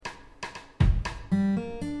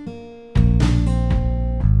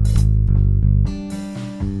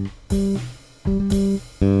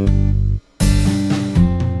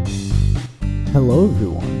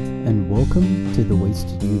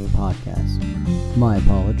My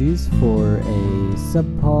apologies for a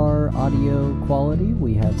subpar audio quality.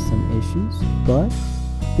 We have some issues, but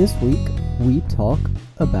this week we talk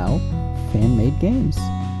about fan-made games.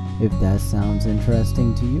 If that sounds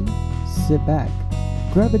interesting to you, sit back,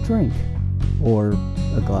 grab a drink, or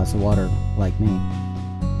a glass of water like me,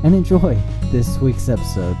 and enjoy this week's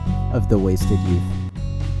episode of The Wasted Youth.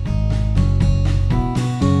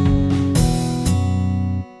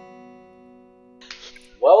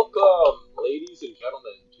 Welcome, ladies and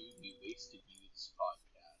gentlemen, to the Wasted Youths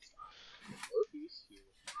podcast. I'm Orpheus, here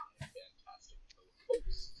with my fantastic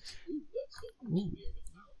co-hosts. That's so weird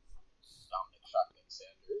about Dominic Shotgun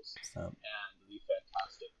Sanders and the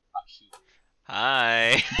fantastic Hachi.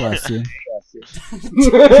 Hi. Bless you.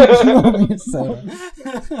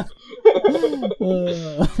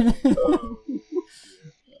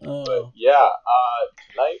 But yeah,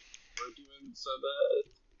 tonight we're doing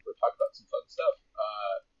we're talking about some fun stuff.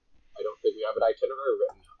 I don't think we have an itinerary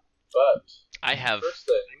written out, but first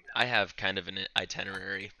thing, I have kind of an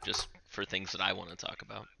itinerary just for things that I want to talk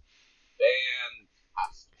about.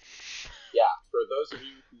 Fantastic. Yeah, for those of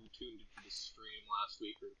you who tuned into the stream last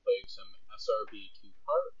week, we were playing some SRB 2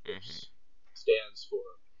 Kart, which stands for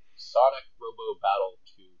Sonic Robo Battle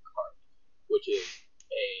 2 Kart, which is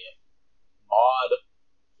a mod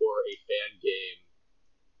for a fan game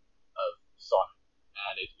of Sonic,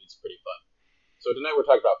 and it's pretty fun. So tonight we're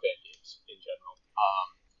talking about fan games in general.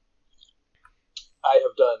 I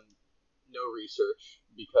have done no research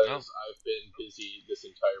because I've been busy this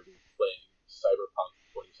entire week playing Cyberpunk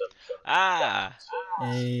 2077.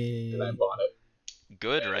 And I bought it.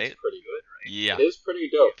 Good, and right? It's pretty good, right? Yeah. It is pretty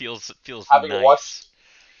dope. Feels having nice.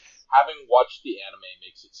 Having watched the anime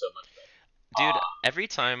makes it so much better. Dude, every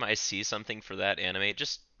time I see something for that anime,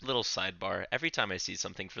 just little sidebar, every time I see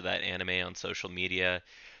something for that anime on social media,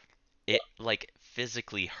 it like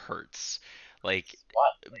physically hurts. Like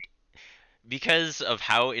what? Because of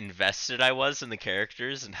how invested I was in the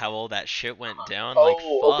characters and how all that shit went down. Oh, like,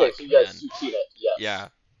 fuck, okay, so yes, man. you've seen it, yes. Yeah.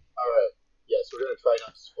 Alright, yes, we're gonna try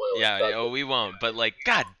not to spoil it. Yeah, we won't, but like,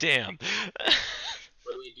 god damn.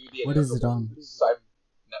 When we do the What is it on?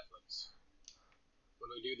 Netflix. When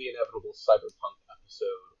we do the inevitable Cyberpunk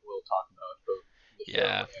episode, we'll talk about both the show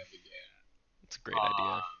and the game. It's a great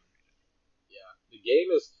idea. Yeah, the game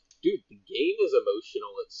is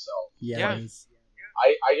emotional itself. Yeah. It is.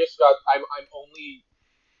 I just got I only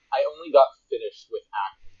got finished with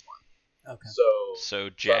Act 1. Okay. So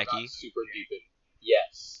Jackie. I'm not super deep in.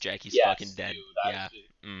 Yes. Jackie's yes, fucking dead. Dude, yeah.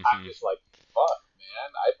 I'm just like, fuck, man.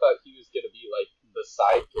 I thought he was gonna be like the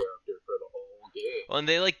side character for the whole game. Well, and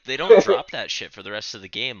they don't drop that shit for the rest of the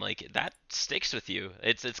game. Like that sticks with you.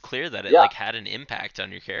 It's clear that it like had an impact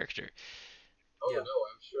on your character. Oh no,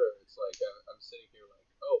 I'm sure. It's like I'm sitting here like,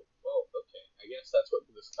 oh well, okay. I guess that's what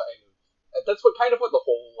what the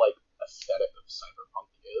whole like aesthetic of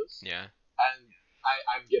Cyberpunk is. Yeah. And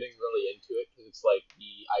I'm getting really into it because it's like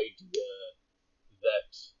the idea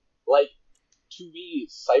that, like, to me,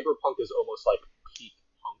 Cyberpunk is almost like peak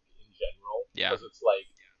punk in general. Yeah. Because it's like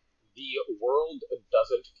the world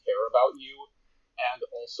doesn't care about you, and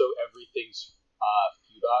also everything's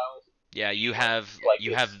futile. Yeah, you have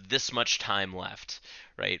this much time left,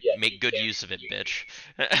 right? Yeah, make good use of it, bitch.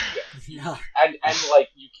 Yeah. And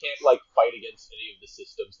like you can't like fight against any of the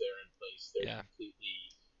systems there in place. They're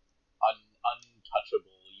completely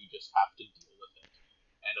untouchable. You just have to deal with it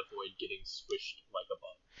and avoid getting squished like a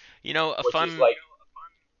bug. You know, which is like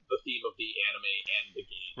the theme of the anime and the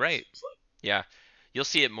game. Right. Like. Yeah. You'll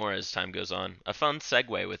see it more as time goes on. A fun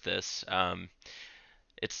segue with this.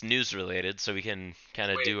 It's news related, so we can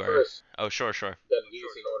kind of do our. Oh, sure. Then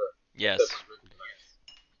news in order. Yes.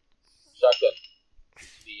 Shotgun.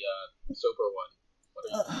 The sober one. What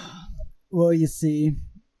are you Well, you see,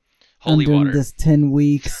 Holy I'm doing water. this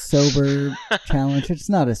 10-week sober challenge. It's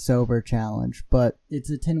not a sober challenge, but it's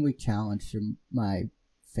a 10-week challenge through my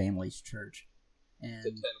family's church. And it's a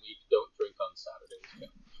 10-week don't drink on Saturdays.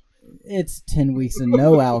 It's 10 weeks of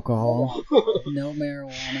no alcohol, no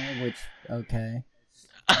marijuana, which, okay.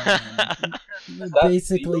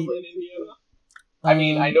 Basically, in Indiana? I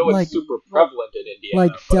mean, I know it's super prevalent in Indiana.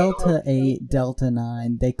 Like Delta 8, Delta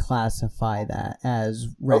 9, they classify that as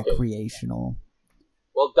recreational. Okay.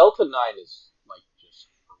 Well, Delta 9 is like just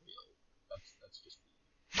for real.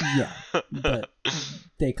 Yeah, That's but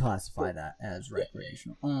they classify that as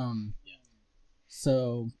recreational.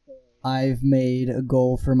 So I've made a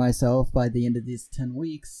goal for myself. By the end of these 10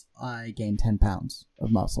 weeks, I gain 10 pounds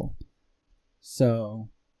of muscle. So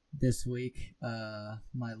this week,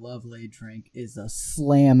 my lovely drink is a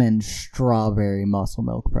slammin' strawberry muscle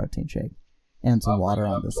milk protein shake and some water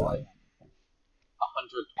on the side.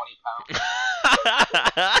 120 pounds.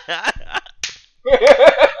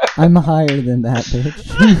 I'm higher than that,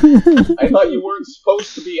 bitch. I thought you weren't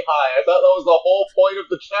supposed to be high. I thought that was the whole point of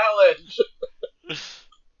the challenge.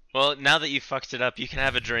 Well, now that you fucked it up, you can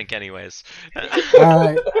have a drink anyways.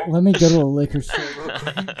 Alright, let me go to a liquor store real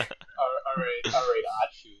quick. Alright,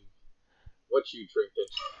 Achu. What you drinking?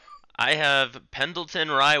 I have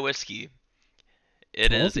Pendleton Rye Whiskey.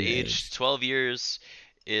 It is 12 years. aged 12 years.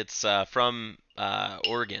 It's from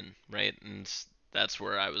Oregon, right? And that's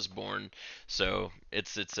where I was born. So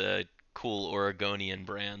it's a cool Oregonian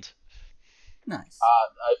brand. Nice.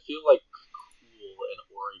 I feel like cool and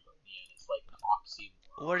Oregonian is like an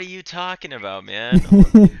oxymoron. What are you talking about, man?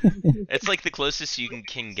 It's like the closest you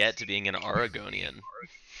can get to being an Oregonian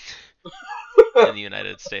in the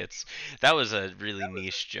United States. That was a really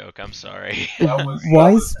niche joke. I'm sorry.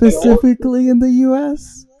 Why specifically in the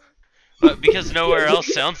U.S.? But because nowhere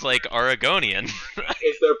else sounds like Oregonian.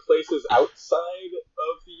 Is there places outside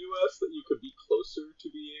of the U.S. that you could be closer to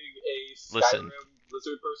being a Skyrim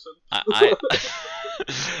lizard person?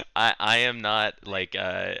 I am not like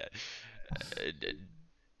a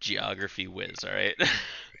geography whiz, all right?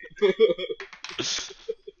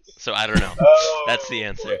 So I don't know. That's the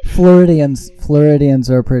answer. Floridians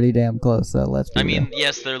are pretty damn close, though. Let's be I mean, real.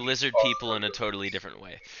 yes, they're lizard people in a totally different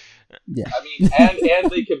way. Yeah. I mean, and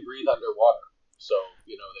they can breathe underwater, so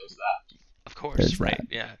there's that. Of course, There's right? that.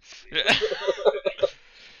 Yeah.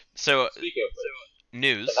 So Speaking of which,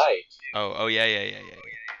 news. tonight. Oh yeah.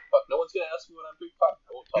 But no one's gonna ask me what I'm drinking. Fine,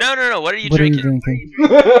 I won't tell No. What are you What are you drinking? drinking?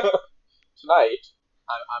 Tonight,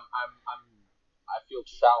 I feel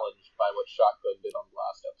challenged by what Shotgun did on the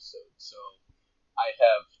last episode, so I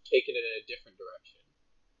have taken it in a different direction.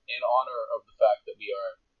 In honor of the fact that we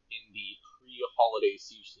are in the pre-holiday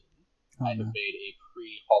season, I have made a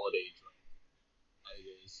pre-holiday drink. And it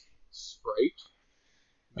is Sprite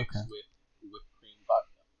mixed with whipped cream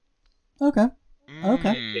vodka. Okay.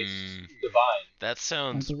 Okay. It tastes divine. That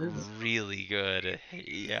sounds really good.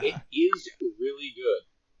 Yeah. It is really good.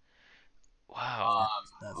 Wow.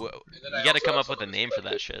 And then You I gotta also come have up with a some name for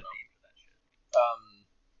that shit.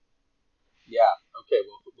 Yeah. Okay.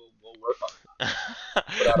 We'll work on that.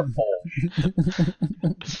 Put out a poll.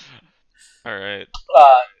 All right.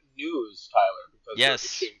 News, Tyler, because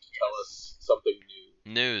Yes. you're itching to tell us something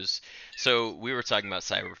new. News. So we were talking about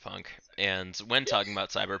Cyberpunk, and when talking about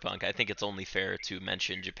Cyberpunk, I think it's only fair to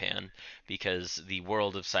mention Japan because the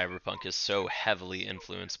world of Cyberpunk is so heavily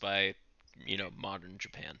influenced by, modern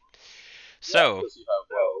Japan. So, because you have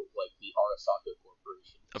like the Arasaka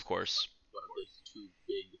Corporation, of course, one of the two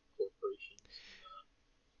big corporations.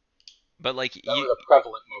 But like that are the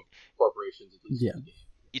prevalent corporations, at least. Yeah. In the game.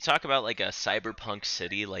 You talk about like a cyberpunk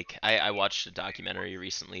city. Like I watched a documentary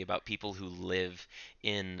recently about people who live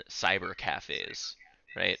in cyber cafes,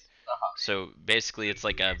 right? So basically, it's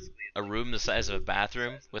like a room the size of a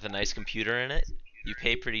bathroom with a nice computer in it. You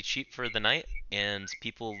pay pretty cheap for the night, and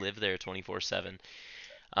people live there 24/7.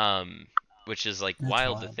 Which is like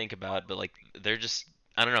wild to think about, but like they're just,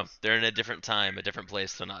 I don't know, they're in a different time, a different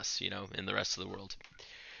place than us, in the rest of the world.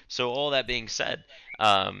 So all that being said,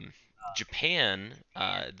 Japan,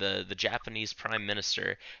 the Japanese Prime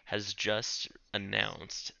Minister has just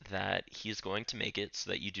announced that he's going to make it so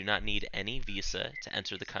that you do not need any visa to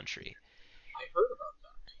enter the country. I heard about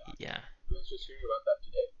that. Yeah. I was just hearing about that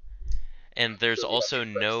today. And there's also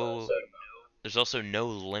no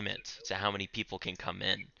limit to how many people can come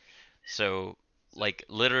in. So, like,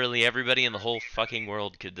 literally everybody in the whole fucking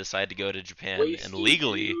world could decide to go to Japan and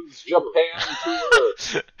legally. Japan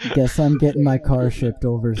tour. Guess I'm getting my car shipped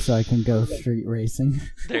over so I can go street racing.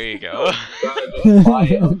 There you go. Just buy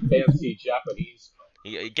a fancy Japanese car.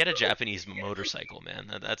 You get a Japanese motorcycle,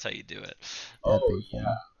 man. That's how you do it. That'd be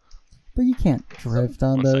fun. But you can't drift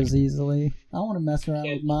on those easily. I want to mess around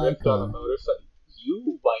with my drift car. On a motorcycle.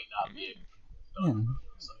 You might not be able to.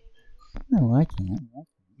 No, I can't.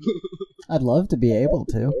 I'd love to be able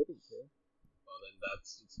to. Well, then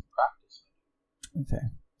that's practice. Okay.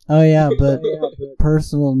 Oh yeah, but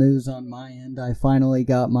personal news on my end. I finally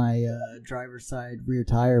got my driver's side rear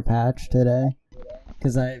tire patch today.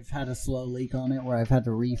 Because I've had a slow leak on it where I've had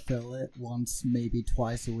to refill it once, maybe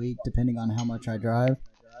twice a week, depending on how much I drive.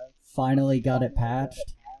 Finally got it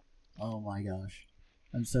patched. Oh my gosh.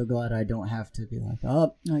 I'm so glad I don't have to be like,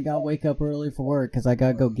 oh, I gotta wake up early for work because I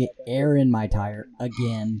gotta go get air in my tire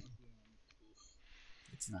again.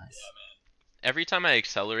 It's nice. Every time I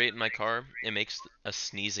accelerate in my car, it makes a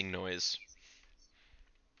sneezing noise.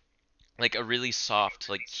 Like a really soft,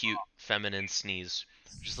 like cute, feminine sneeze.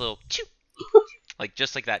 Just a little chew. Like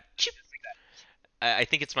just like that. Chew. I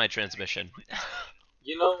think it's my transmission.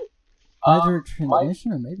 Either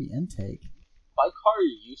transmission or maybe intake. My car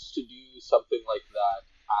used to do something like that.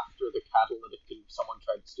 after the catalytic, someone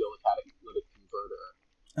tried to steal the catalytic converter.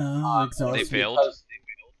 Exhaust. They failed?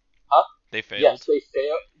 Huh? They failed? Yes, they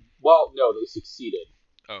failed. Well, no, they succeeded.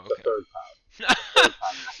 Oh, The okay. third time. The third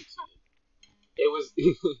time they succeeded. It was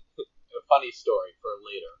a funny story for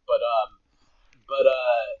later, but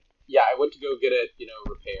yeah, I went to go get it,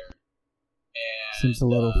 repaired. And, seems a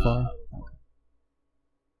little far.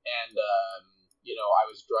 And I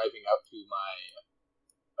was driving out to my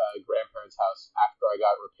grandparents' house after I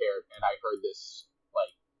got repaired, and I heard this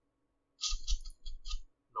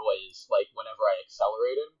noise whenever I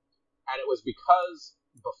accelerated, and it was because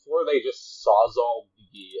before they just sawzalled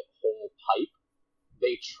the whole pipe,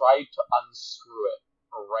 they tried to unscrew it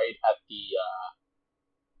right at the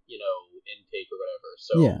intake or whatever.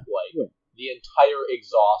 So the entire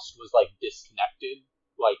exhaust was disconnected.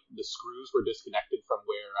 The screws were disconnected from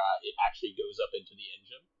where it actually goes up into the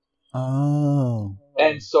engine. Oh.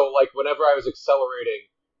 And so whenever I was accelerating,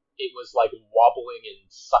 it was wobbling and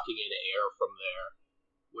sucking in air from there,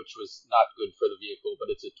 which was not good for the vehicle. But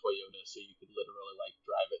it's a Toyota, so you could literally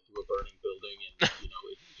drive it through a burning building, and it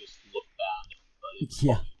would just look bad. But it's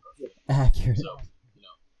accurate. So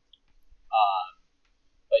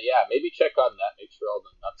but yeah, maybe check on that. Make sure all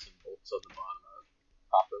the nuts and bolts on the bottom are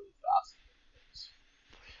properly fastened.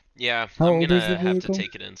 Yeah, How I'm old gonna is the have to vehicle?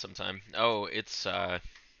 take it in sometime. Oh, it's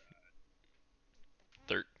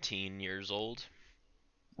 13 years old.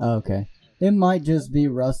 Okay. It might just be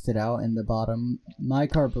rusted out in the bottom. My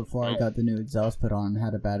car, before I got the new exhaust put on,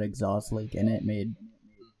 had a bad exhaust leak, and it made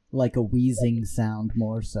a wheezing sound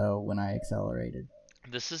more so when I accelerated.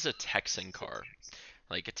 This is a Texan car.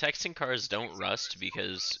 Texan cars don't rust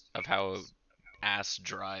because of how ass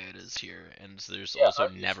dry it is here, and there's also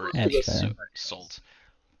never any salt.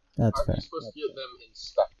 That's Aren't fair. you supposed to get them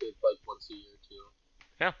inspected once a year too?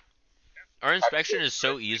 Yeah. Our inspection is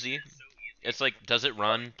so easy. It's does it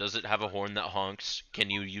run? Does it have a horn that honks? Can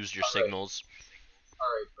you use your signals?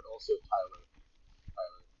 Alright, but also Tyler,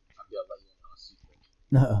 I'm gonna let you know a secret.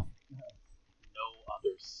 No. No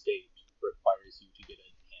other state requires you to get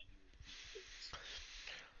an annual maintenance.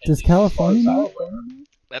 Does California not?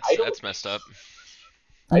 That's messed up.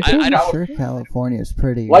 I'm pretty sure California is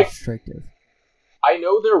pretty restrictive. I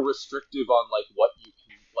know they're restrictive on what you can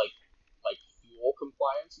fuel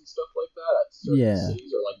compliance and stuff like that at certain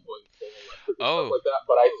cities, or going full electric and stuff like that.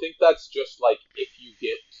 But I think that's just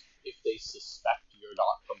if they suspect you're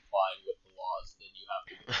not complying with the laws, then you have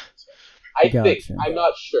to do an inspection. I'm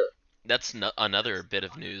not sure. That's another bit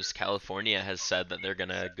of news. California has said that they're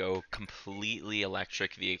gonna go completely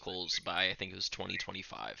electric vehicles by, I think it was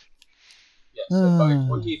 2025. Yeah, so by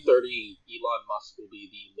 2030, Elon Musk will be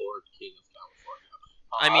the Lord King of California.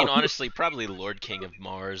 I mean, honestly, probably Lord King of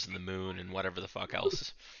Mars and the Moon and whatever the fuck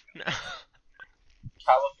else. California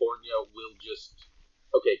will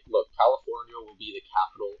California will be the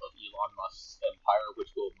capital of Elon Musk's empire,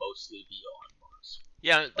 which will mostly be on Mars.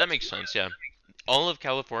 Yeah, that makes sense, yeah. All of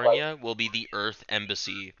California will be the Earth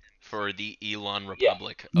embassy for the Elon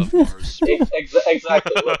Republic of Mars. Exactly.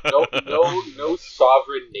 Look, no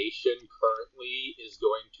sovereign nation currently is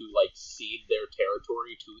going to cede their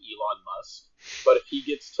territory to Elon Musk. But if he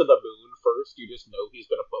gets to the moon first, you just know he's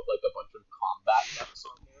going to put a bunch of combat mechs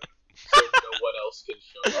on there, so no one else can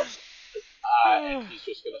show up. And he's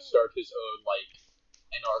just going to start his own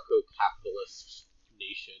anarcho-capitalist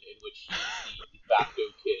nation in which he's the de facto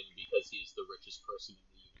king because he's the richest person in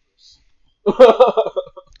the universe.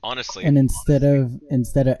 Honestly. And instead of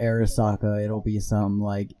Arasaka, it'll be some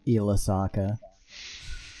Ilasaka.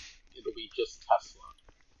 It'll be just Tesla.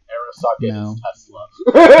 Arasaka is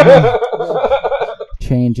Tesla.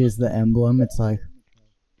 Changes the emblem. It's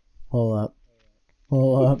hold up.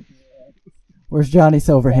 Where's Johnny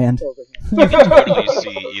Silverhand? You can totally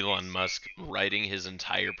see Elon Musk writing his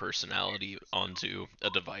entire personality onto a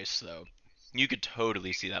device, though. You could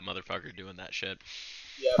totally see that motherfucker doing that shit.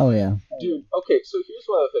 Yeah, oh, yeah. Dude, okay, so here's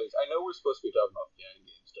one of the things. I know we're supposed to be talking about fan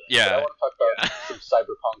games today. Yeah. But I want to talk about some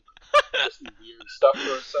cyberpunk, just weird stuff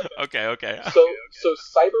for a second. Okay. So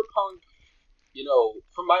cyberpunk,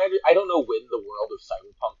 from I don't know when the world of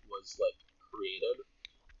cyberpunk was, created,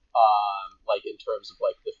 in terms of,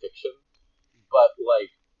 the fiction. But,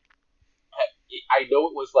 I know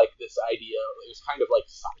it was, this idea, it was kind of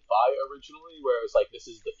sci-fi originally, where it was this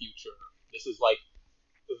is the future. This is, the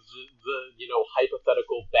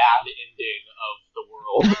hypothetical bad ending of the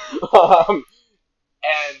world.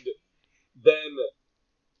 And then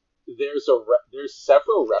there's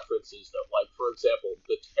several references though, for example,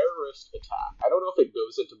 the terrorist attack. I don't know if it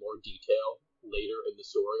goes into more detail later in the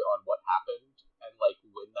story on what happened and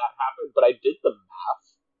when that happened, but I did the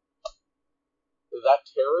math. That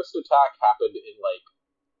terrorist attack happened in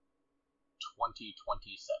 2027.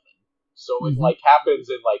 So it like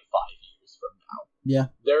happens in like 5 years from now.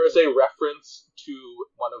 Yeah. There is a reference to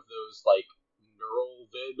one of those like neural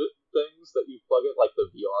vid things that you plug in, like the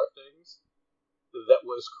VR things, that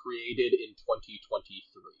was created in 2023.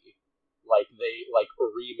 Like they like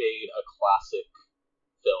remade a classic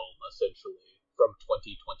film essentially from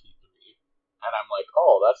 2023. And I'm like,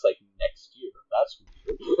 oh, that's like next year. That's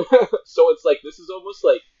weird. So it's like, this is almost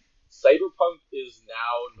like Cyberpunk is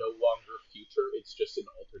now no longer future, it's just an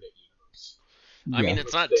alternate universe. I mean,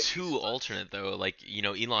 it's not too alternate though. Like, you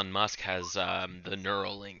know, Elon Musk has the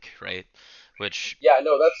Neuralink, right? Which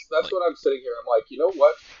no, that's like, what I'm sitting here. I'm like, you know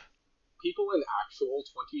what? People in actual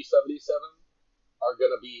 2077 are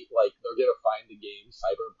gonna be like, they're gonna find the game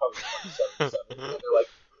Cyberpunk 2077, and they're like,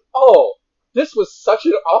 oh, this was such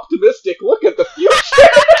an optimistic look at the future.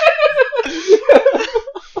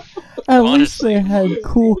 At least they had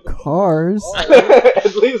cool cars. At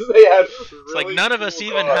least they had. Really it's like none of us cool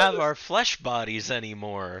even cars. have our flesh bodies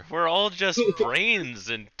anymore. We're all just brains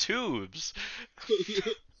and tubes.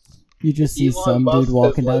 You just see Elon some Musk dude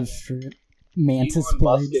walking has, down the street. Mantis Elon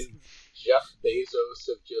Musk blades. and Jeff Bezos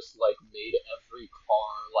have just like made every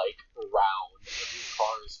car like round. Every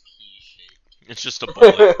car is pea-shaped. It's just a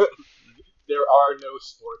bullet. There are no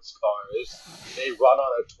sports cars. They run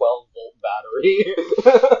on a 12-volt battery.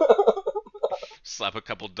 Slap a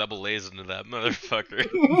couple double A's into that motherfucker.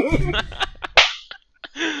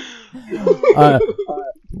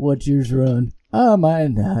 What's yours run? Oh,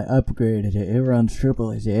 mine upgraded it. It runs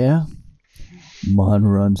triple A's, yeah? Mine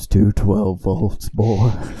runs 212 volts,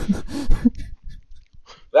 boy.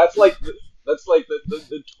 That's like the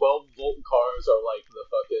 12-volt cars are like the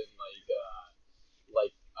fucking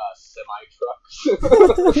semi-trucks.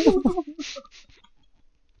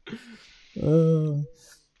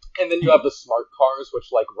 And then you have the smart cars,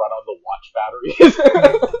 which like run on the watch batteries.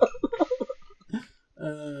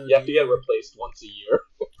 You have to get replaced once a year.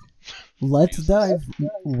 Let's dive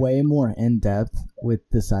way more in depth with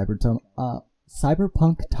the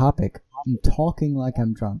cyberpunk topic. I'm talking like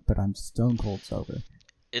I'm drunk, but I'm stone cold sober.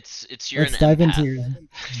 It's you're Let's an dive empath.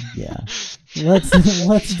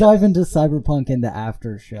 Let's dive into Cyberpunk in the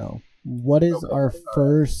after show. What is our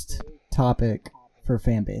first topic for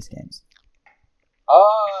fan base games?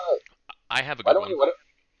 I have a good one.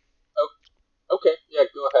 Okay, yeah,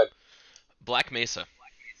 go ahead. Black Mesa.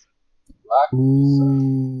 Black Mesa.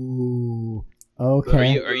 Ooh.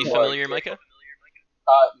 Okay. Are you familiar, Micah?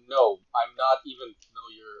 No, I'm not even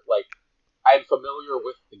familiar. Like, I'm familiar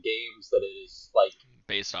with the games that it is like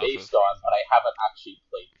based on, but I haven't actually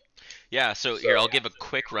played them. Yeah, so here I'll give a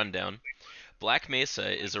quick rundown. Black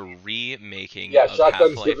Mesa is a remaking of Shotgun's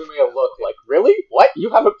Half-Life. Giving me a look like, really? What? You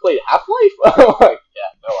haven't played Half-Life? Like,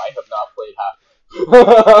 yeah, no, I have not played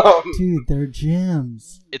Half-Life. Dude, they're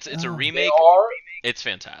gems. It's a remake. They are? It's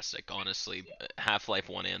fantastic, honestly. Half-Life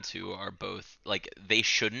 1 and 2 are both, like, they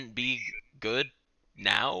shouldn't be good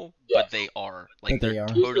now, but they are. Like, they're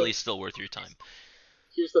totally still worth your time.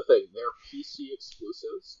 Here's the thing, they're PC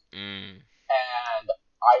exclusives, and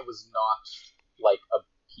I was not, like, a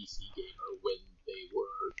PC gamer when they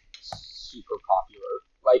were super popular.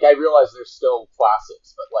 Like, I realize they're still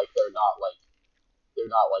classics, but, like, they're not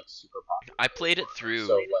super popular. I played it through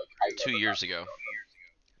so, like, 2 years ago.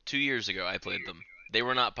 2 years ago, I played them. They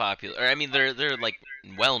were not popular. I mean, they're like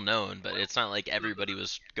well known, but it's not like everybody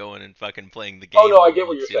was going and fucking playing the game. Oh no, I get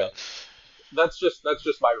what you're saying. That's just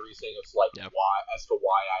my reasoning of like why I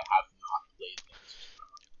have not played them.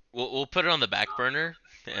 We'll put it on the back burner,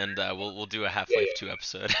 and we'll do a Half-Life 2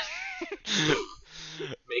 episode.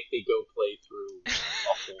 Make me go play through a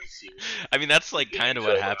whole series. I mean, that's like kind of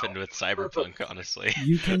what happened with Cyberpunk, honestly.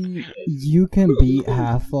 You can beat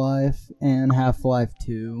Half-Life and Half-Life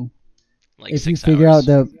 2 like if 6 you figure hours.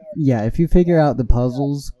 out if you figure out the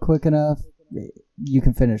puzzles quick enough. You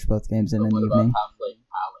can finish both games in an evening.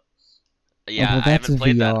 Yeah, well, I haven't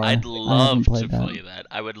played VR. that. I'd love to that. play that.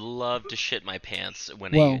 I would love to shit my pants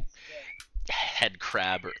when a head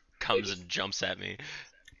crab comes and jumps at me.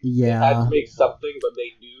 Yeah. They had to make something, but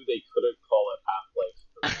they knew they couldn't call it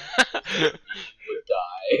Half-Life. Would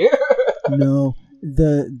die. No,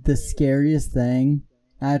 the scariest thing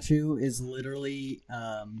at you is literally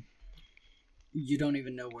you don't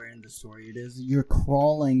even know where in the story it is. You're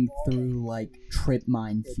crawling through like trip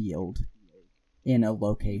mine field in a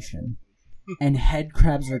location. And head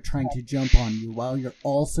crabs are trying to jump on you while you're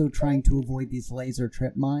also trying to avoid these laser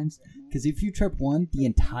trip mines. Because if you trip one, the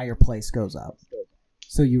entire place goes up.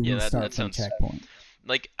 So you restart that from sounds, checkpoint.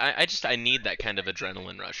 Like, I need that kind of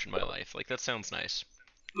adrenaline rush in my life. Like, that sounds nice.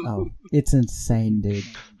 Oh, it's insane, dude.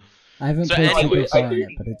 I haven't played anyways, super far on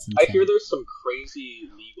it, but it's insane. I hear there's some crazy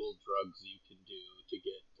legal drugs you can to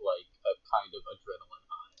get like a kind of adrenaline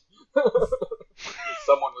high.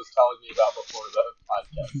 Someone was telling me about before the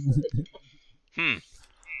podcast.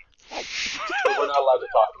 But we're not allowed to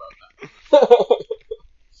talk about that.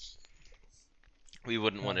 We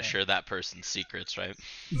wouldn't want to share that person's secrets, right?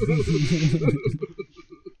 No,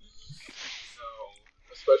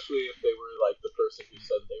 especially if they were like the person who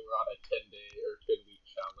said they were on a 10-day or 10-week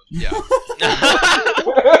challenge. Yeah.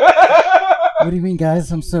 What do you mean,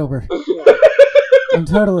 guys? I'm sober. I'm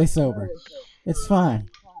totally sober. It's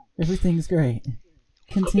fine. Everything's great.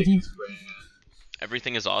 Continue.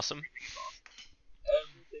 Everything is awesome?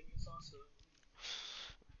 Everything is awesome.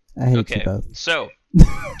 I hate you both. So,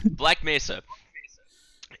 Black Mesa.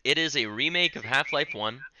 It is a remake of Half-Life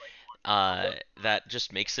 1 that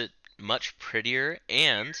just makes it much prettier,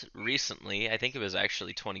 and recently, I think it was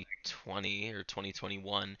actually 2020 or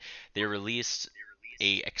 2021, they released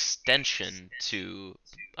a extension to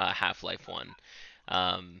Half-Life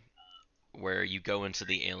 1 where you go into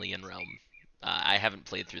the alien realm. I haven't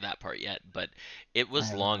played through that part yet, but it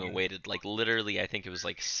was long awaited. Like literally, I think it was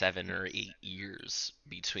like 7 or 8 years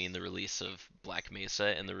between the release of Black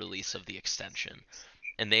Mesa and the release of the extension.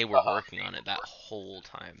 And they were working on it that whole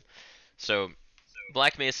time. So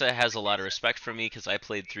Black Mesa has a lot of respect for me because I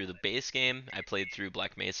played through the base game. I played through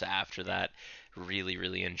Black Mesa after that. Really,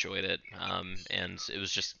 really enjoyed it. And it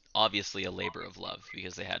was just obviously a labor of love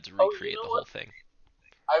because they had to recreate the whole thing.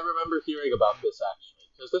 I remember hearing about this actually.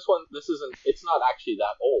 Because it's not actually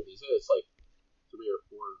that old, is it? It's like 3 or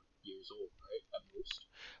 4 years old, right? At most.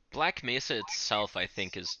 Black Mesa itself, I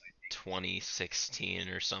think, is 2016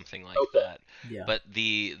 or something like that. Yeah. But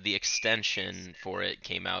the extension for it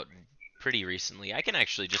came out pretty recently. I can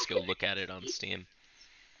actually just go look at it on Steam.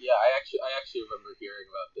 Yeah, I actually remember hearing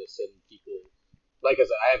about this, and people, like I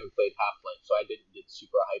said, I haven't played Half-Life, so I didn't get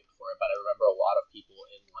super hyped for it. But I remember a lot of people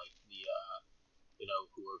in like the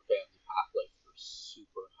who were fans of Half-Life were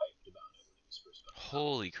super hyped about it when it was first coming out.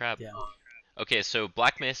 Holy crap! Yeah. Okay, so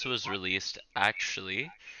Black Mesa was released actually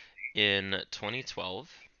in 2012.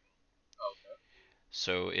 Okay.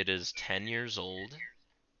 So it is 10 years old,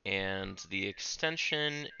 and the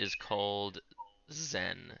extension is called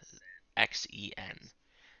Xen, Xen,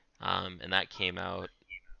 and that came out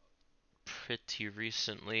pretty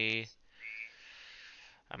recently.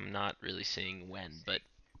 I'm not really seeing when, but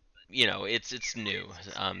you know, it's new.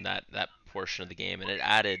 That portion of the game, and it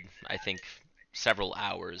added, I think, several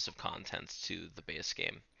hours of content to the base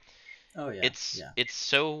game. Oh yeah. It's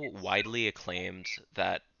so widely acclaimed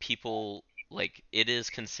that people like it is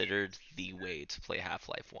considered the way to play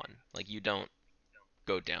Half-Life 1. Like you don't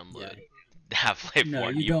go download Half-Life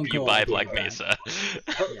 1. You buy Black Mesa.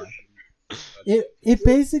 It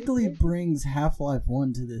basically brings Half-Life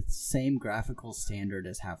 1 to the same graphical standard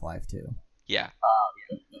as Half-Life 2. Yeah.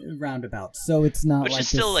 Roundabout. So it's not Which like is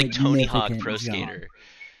still like Tony Hawk Pro jump. Skater.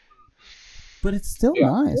 But it's still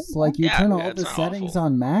nice. Like you turn all the not settings awful.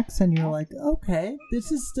 on max and you're like, okay,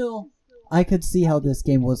 this is still... I could see how this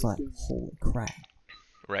game was like, holy crap.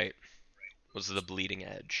 Right. Was the bleeding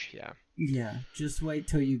edge, yeah. Yeah, just wait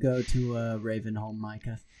till you go to Ravenholm,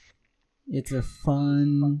 Micah. It's a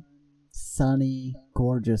fun, sunny,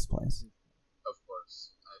 gorgeous place. Of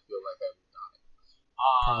course. I feel like I would die.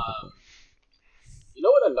 Probably. You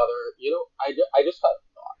know what I just had a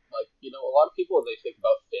thought. Like, a lot of people when they think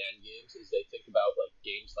about fan games is they think about like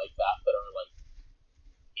games like that are like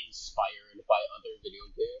inspired by other video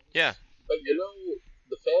games. Yeah. But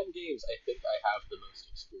the fan games I think I have the most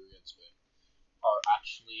experience with are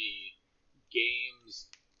actually games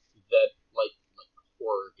that like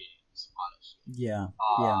horror games, honestly. Yeah.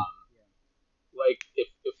 Like if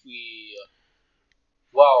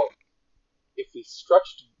we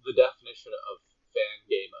stretched the definition of fan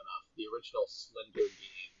game enough, the original Slender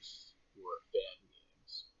games were fan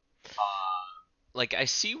games. Like, I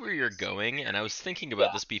see where you're going, and I was thinking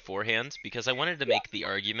about this beforehand, because I wanted to make the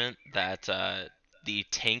argument that the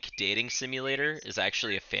Tank Dating Simulator is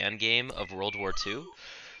actually a fan game of World War II.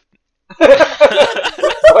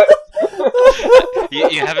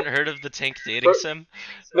 You haven't heard of the Tank Dating Sim?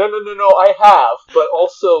 No, I have, but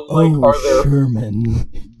also, like, are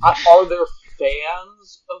there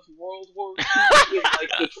fans of World War II in,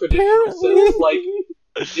 like, the traditional sense? Like,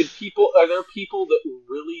 are there people that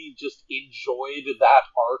really just enjoyed that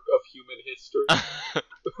arc of human history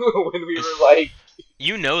when we were like,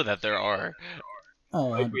 you know that there are.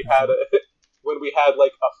 Like when we had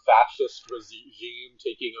like a fascist regime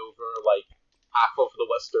taking over like half of the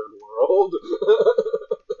Western world.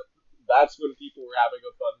 That's when people were having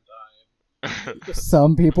a fun time.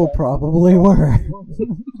 Some people probably were.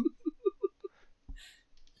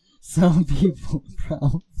 Some people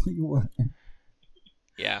probably were.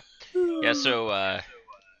 Yeah. Yeah, so,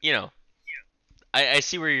 you know, I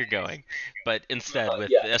see where you're going, but instead with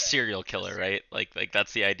Yeah. a serial killer, right? Like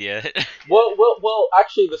that's the idea. Well.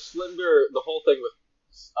 Actually, the whole thing with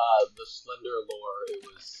the Slender lore, it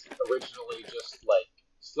was originally just like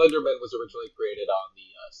Slenderman was originally created on the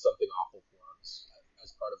Something Awful forums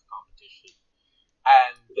as part of a competition,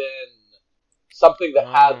 and then something that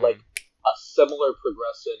had like a similar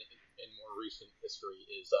progression in more recent history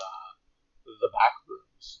is the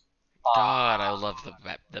Backrooms. God, I love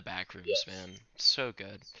the Backrooms, Yes. man. So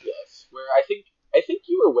good. Yes, where I think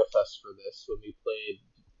you were with us for this when we played.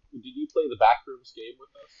 Did you play the Backrooms game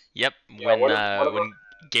with us? Yep, Yeah, when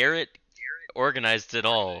Garrett organized it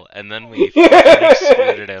all, and then we fucking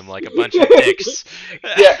excluded him like a bunch of dicks.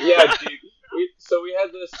 yeah, dude. We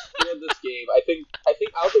had this game. I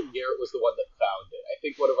don't think Garrett was the one that found it. I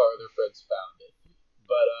think one of our other friends found it,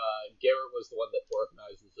 but Garrett was the one that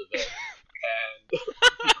organized this event, and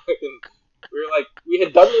we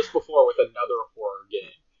had done this before with another horror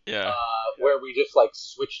game. Yeah. Where we just like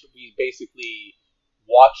switched. We basically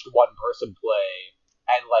watched one person play,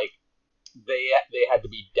 and like they had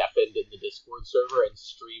to be deafened in the Discord server and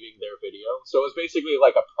streaming their video. So it was basically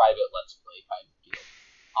like a private Let's Play kind of deal.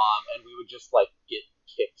 And we would just like get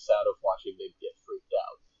kicks out of watching them get freaked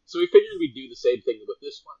out. So we figured we'd do the same thing with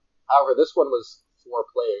this one. However, this one was 4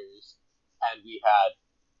 players, and we had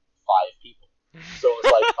 5 people. So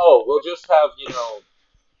it's like, oh, we'll just have,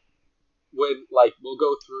 when like we'll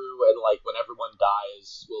go through and like when everyone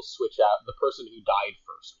dies, we'll switch out. The person who died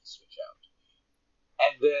first will switch out,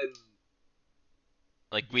 and then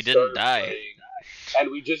like we didn't die, and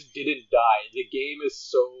we just didn't die. The game is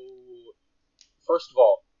so. First of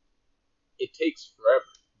all, it takes forever,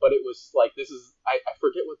 but it was like this is I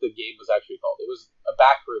forget what the game was actually called. It was a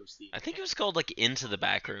Backrooms theme. I think it was called like Into the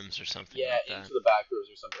Backrooms or something. Yeah, like that. Into the Backrooms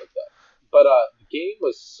or something like that. But the game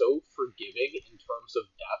was so forgiving in terms of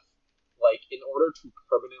death. Like, in order to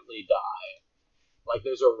permanently die, like,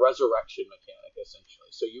 there's a resurrection mechanic,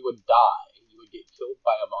 essentially. So you would die, you would get killed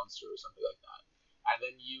by a monster or something like that, and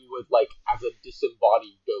then you would, like, as a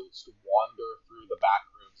disembodied ghost, wander through the back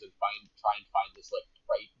rooms and try and find this, like,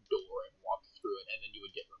 bright door and walk through it, and then you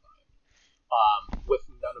would get revived, with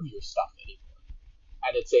none of your stuff anymore.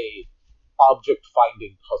 And it's a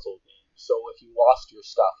object-finding puzzle game, so if you lost your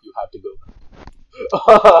stuff, you had to go back.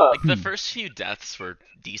 Like the first few deaths were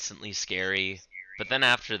decently scary, but then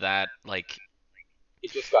after that, like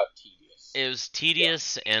it just got tedious. It was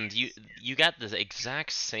tedious, and you got the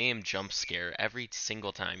exact same jump scare every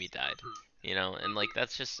single time you died, and like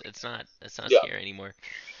that's just it's not scary anymore.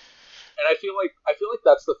 And I feel like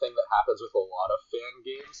that's the thing that happens with a lot of fan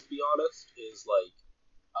games. To be honest, is like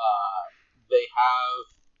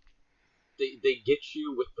they get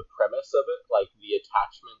you with the premise of it, like the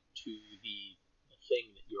attachment to the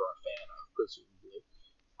thing that you're a fan of, presumably,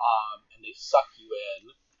 and they suck you in,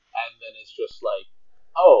 and then it's just like,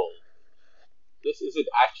 oh, this isn't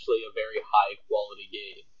actually a very high quality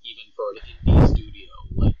game, even for an indie studio.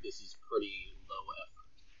 Like, this is pretty low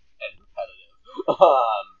effort and repetitive,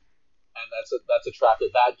 and that's a trap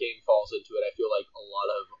that game falls into. It I feel like a lot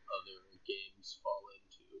of other games fall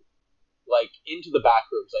into, like Into the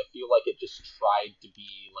Backrooms. I feel like it just tried to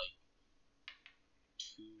be like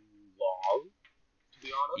too long. To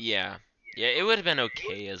be honest. Yeah, it would have been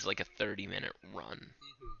okay as like a 30-minute run,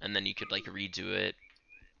 and then you could like redo it.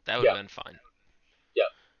 That would have been fine. Yeah.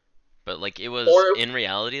 But like it was in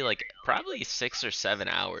reality like probably 6 or 7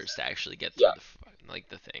 hours to actually get through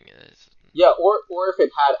the thing is. Yeah, or if it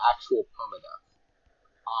had actual permadeath,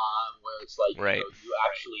 where it's like you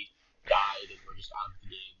actually died and were just out of the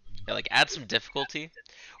game. Yeah, like add some difficulty,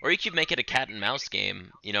 or you could make it a cat and mouse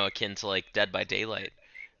game, akin to like Dead by Daylight,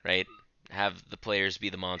 right? Have the players be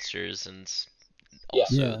the monsters and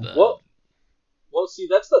also the. Well, see,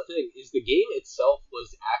 that's the thing, is the game itself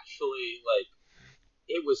was actually, like,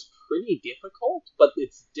 it was pretty difficult, but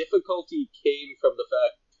its difficulty came from the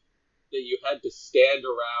fact that you had to stand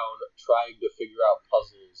around trying to figure out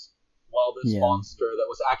puzzles while this monster that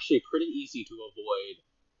was actually pretty easy to avoid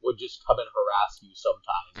would just come and harass you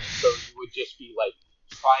sometimes. So you would just be, like,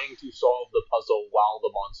 trying to solve the puzzle while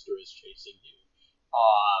the monster is chasing you.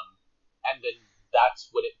 And then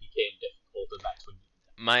that's when it became difficult, and that's when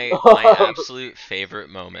my absolute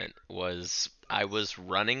favorite moment was I was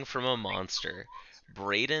running from a monster.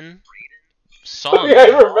 Braden saw me. I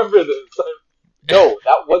remember this. No,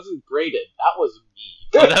 that wasn't Braden. That was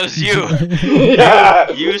me. Oh, that was you.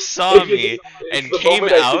 You saw me and came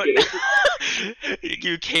out.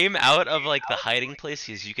 You came out of like the hiding place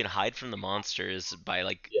because you can hide from the monsters by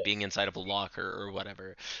like being inside of a locker or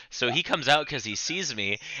whatever. So he comes out because he sees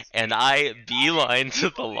me, and I beeline to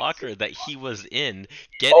the locker that he was in,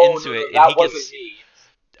 get into it, and he gets.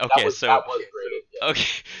 Okay, so okay,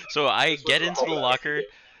 so I get into the locker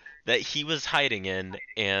that he was hiding in,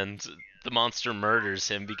 and the monster murders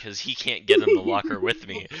him because he can't get in the locker with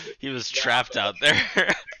me. He was trapped out there.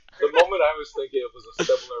 The moment I was thinking of was a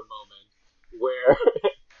similar moment where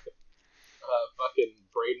fucking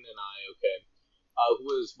Braden and I, who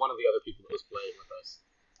was one of the other people that was playing with us,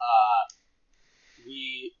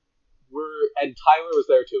 and Tyler was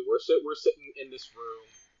there too. We're sitting in this room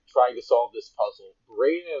trying to solve this puzzle.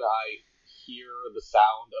 Braden and I hear the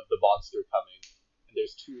sound of the monster coming, and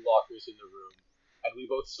there's two lockers in the room, and we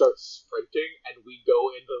both start sprinting, and we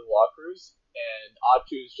go into the lockers, and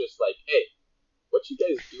Achu's just like, "Hey, what you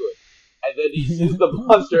guys doing?" And then he sees the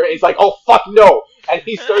monster, and he's like, "Oh fuck no!" And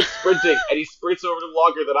he starts sprinting, and he sprints over to the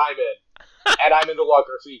locker that I'm in, and I'm in the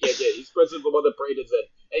locker, so he can't get it. He sprints into the one that Braden's in,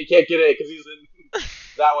 and he can't get in because he's in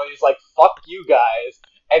that way. He's like, "Fuck you guys,"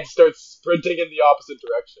 and starts sprinting in the opposite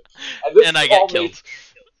direction. And I get killed.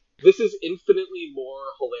 This is infinitely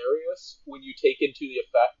more hilarious when you take into the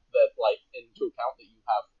effect that, like, into account that you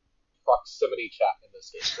have proximity chat in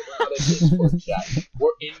this game. So we're not in Discord chat.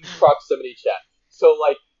 We're in proximity chat. So,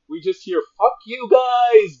 like, we just hear, "Fuck you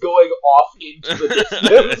guys," going off into the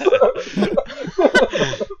distance.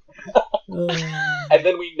 And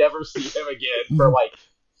then we never see him again for, like,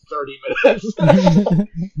 30 minutes.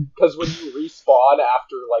 Because when you respawn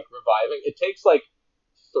after, like, reviving, it takes, like,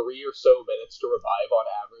 3 or so minutes to revive on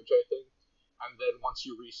average, I think. And then once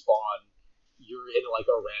you respawn, you're in, like,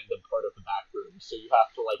 a random part of the back room. So you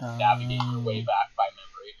have to, like, navigate your way back by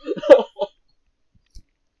memory.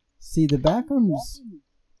 See, the back rooms...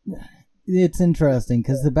 It's interesting,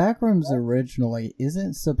 because the back rooms originally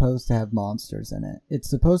isn't supposed to have monsters in it. It's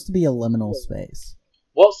supposed to be a liminal space.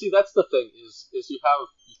 Well, see, that's the thing, is you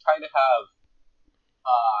kind of have...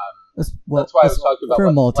 that's why I was talking about... For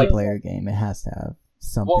a multiplayer game, it has to have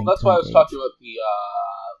something. Well, that's why I was talking about the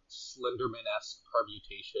Slenderman-esque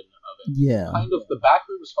permutation of it. Yeah. Kind of, the back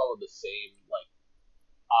rooms follow the same, like,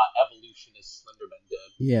 evolution as Slenderman did.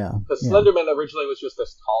 Yeah. Because Slenderman originally was just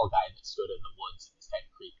this tall guy that stood in the woods and was kind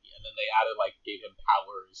of creepy. And then they added, like, gave him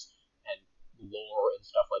powers and lore and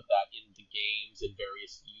stuff like that in the games and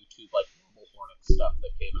various YouTube, like, Normal Hornet stuff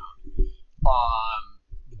that came out.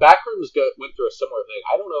 The Backrooms went through a similar thing.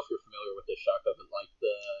 I don't know if you're familiar with this, Shaka, but, like,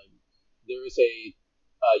 there is a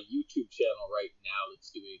YouTube channel right now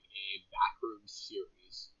that's doing a Backrooms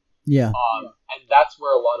series. Yeah. And that's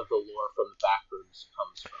where a lot of the lore from the Backrooms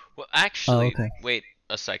comes from. Well, actually, wait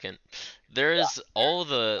a second. There's all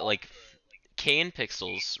the, like, Kane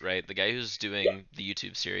Pixels, right? The guy who's doing the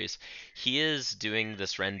YouTube series, he is doing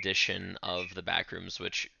this rendition of the Backrooms,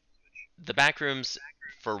 which the Backrooms,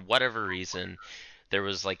 for whatever reason, there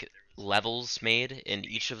was, like, levels made, and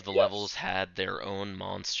each of the levels had their own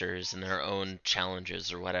monsters and their own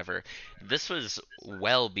challenges or whatever. This was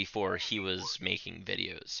well before he was making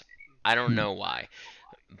videos. I don't know why,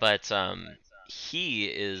 but he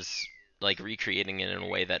is, like, recreating it in a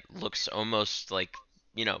way that looks almost like,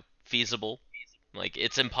 you know, feasible. Like,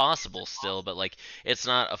 it's impossible still, but, like, it's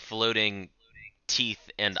not a floating teeth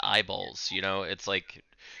and eyeballs, you know? It's like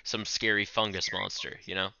some scary fungus monster,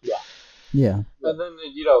 you know? Yeah. And then,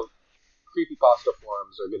 you know, creepypasta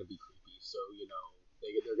forums are going to be creepy, so, you know,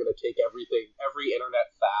 they're going to take every internet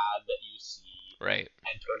fad that you see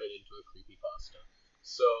and turn it into a creepypasta.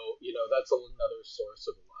 So, you know, that's another source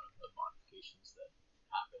of a lot of the modifications that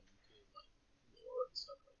happen to, like, lore and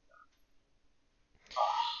stuff like that.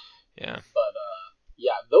 But,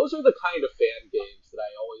 yeah, those are the kind of fan games that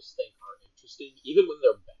I always think are interesting, even when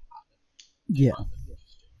they're bad. Yeah.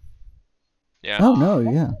 Yeah. Oh, no,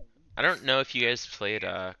 yeah. I don't know if you guys played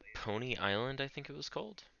Pony Island, I think it was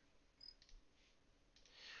called.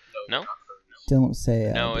 No? Don't say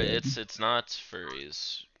it. No, it's not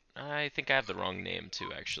furries. I think I have the wrong name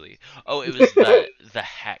too, actually. Oh, it was the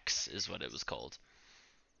Hex is what it was called.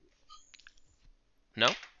 No?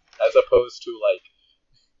 As opposed to, like,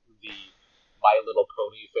 the My Little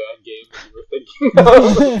Pony fan game that you were thinking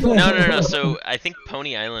of. No. So I think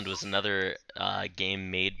Pony Island was another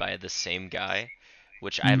game made by the same guy,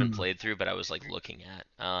 which I haven't played through, but I was, like, looking at.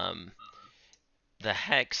 The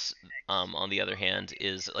Hex, on the other hand,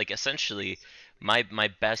 is, like, essentially my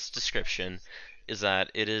best description is that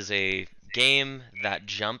it is a game that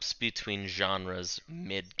jumps between genres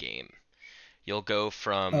mid-game. You'll go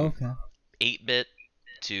from 8-bit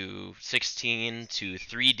to 16 to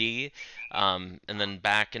 3D, and then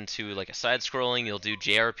back into like a side-scrolling. You'll do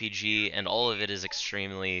JRPG, and all of it is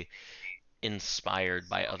extremely inspired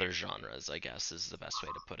by other genres, I guess is the best way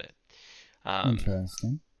to put it.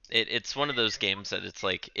 Interesting. It's one of those games that it's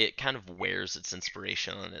like it kind of wears its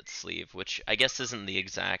inspiration on its sleeve, which I guess isn't the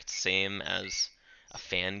exact same as a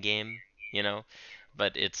fan game, you know,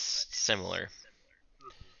 but it's similar.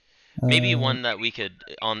 Maybe one that we could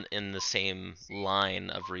on in the same line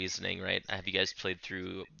of reasoning, right? Have you guys played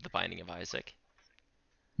through The Binding of Isaac?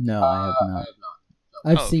 No, I have not.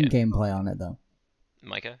 No. I've seen gameplay on it though.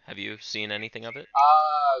 Micah, have you seen anything of it?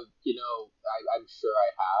 I'm sure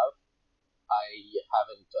I have. I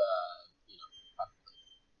haven't,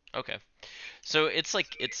 Okay. So it's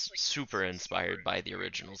super inspired by the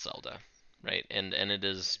original Zelda, right? And it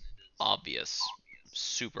is obvious,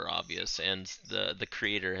 super obvious, and the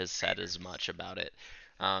creator has said as much about it.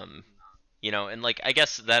 And like I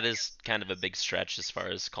guess that is kind of a big stretch as far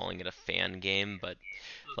as calling it a fan game, but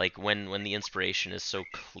like when the inspiration is so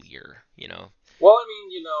clear, you know. Well, I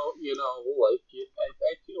mean, like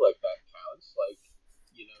I feel like that counts. Like,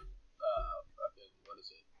 fucking, what is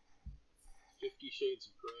it? 50 Shades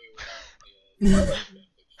of Grey without fan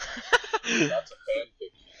fiction. That's a fan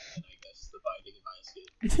fiction, and I guess The Binding of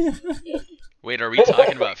Isaac. Wait, are we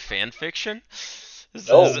talking about fan fiction?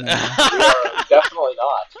 No, we are definitely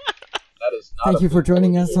not. That is not. Thank you for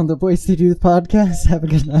joining us on the Boys to Youth podcast. Have a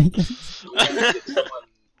good night. We need to get someone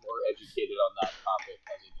more educated on that topic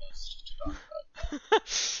as a guest to talk about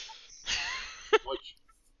that. Which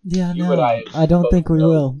I don't think we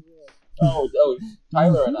will. Oh,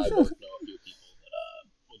 Tyler and I both know a few people that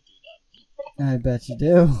would do that. I bet you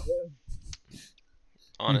do.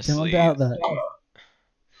 Honestly, don't doubt that.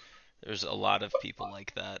 There's a lot of people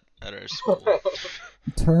like that at our school.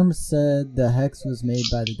 Term said the hex was made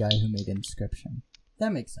by the guy who made Inscription.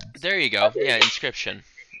 That makes sense. There you go. Yeah, Inscription.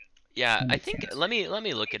 Yeah, I think let me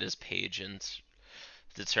look at his page and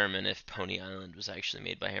determine if Pony Island was actually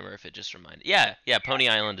made by him or if it just reminded. Yeah, Pony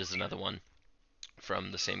Island is another one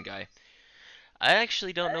from the same guy. I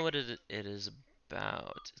actually don't know what it is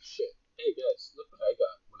about. Shit. Hey guys, look what I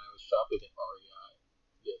got when I was shopping at REI.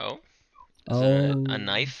 Yeah. Oh? Is it a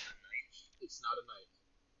knife? It's not a knife.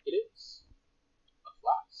 It is a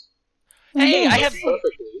flask. Hey, I have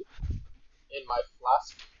perfectly in my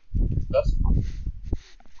flask vest pocket.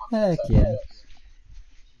 Heck yeah.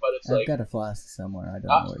 But it's I've got a flask somewhere. I don't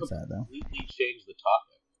know where it's at though. Completely change the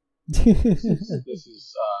topic. This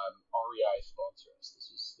is REI sponsor us.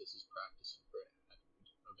 This is practice for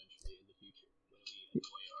eventually in the future when we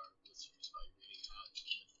annoy our listeners by reading ads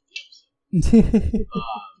in the episode.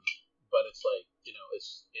 But it's like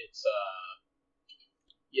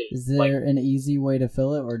Is there an easy way to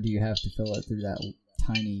fill it, or do you have to fill it through that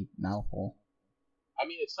tiny mouth hole? I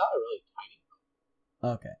mean, it's not a really tiny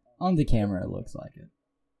mouth. Okay, on the camera it looks like it.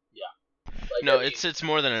 Yeah. It's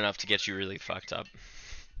more than enough to get you really fucked up.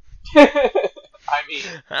 I mean,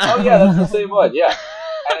 oh yeah, that's the same one, yeah.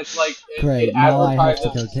 And it's like Great. Now I have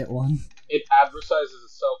to go get one. It advertises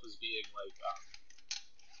itself as being like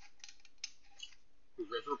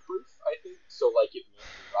river-proof, I think. So like it won't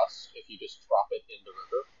rust if you just drop it in the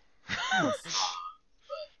river.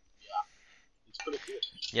 But yeah, it's pretty cool.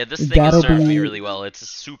 Yeah, this thing has served me really well. It's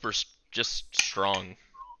super just strong.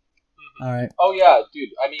 All right. Oh yeah, dude.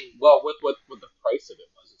 I mean, well, with the price of it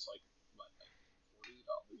was, it's like what, like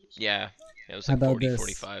 $40. Yeah, it was like 40,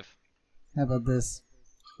 45. How about this?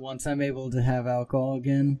 Once I'm able to have alcohol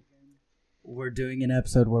again, we're doing an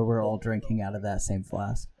episode where we're all drinking out of that same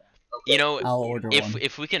flask. Okay. You know, I'll order one.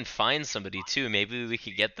 If we can find somebody too, maybe we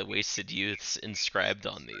could get the Wasted Youths inscribed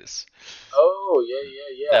on these. Oh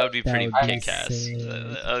yeah. That would be pretty kick-ass.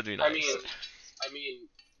 That would be nice. I mean,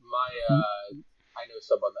 my I know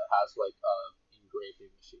someone that has like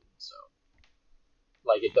engraving machine, so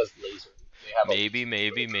like it does laser. They have maybe.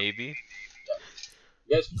 Yeah.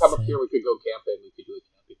 You guys can come up here. We could go camping. We could do a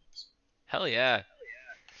camping episode. Hell yeah.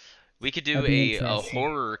 We could do a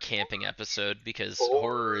horror camping episode because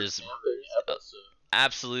horror is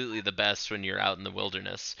absolutely the best when you're out in the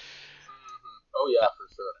wilderness. Mm-hmm. Oh yeah, for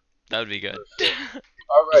sure. That would be good. Sure.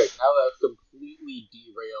 All right, now that I've completely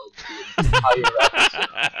derailed the entire episode.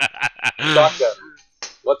 Shotgun,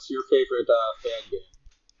 what's your favorite fan game?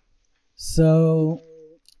 So,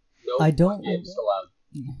 no I don't. Games allowed.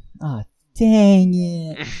 Ah, dang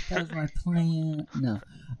it! That was my plan. No,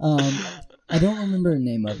 I don't remember the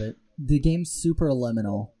name of it. The game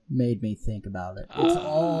Superliminal made me think about it. It's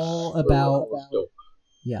all about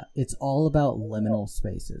it's all about liminal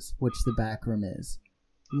spaces, which the backroom is.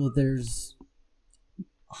 Well, there's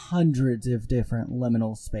hundreds of different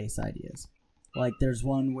liminal space ideas. Like, there's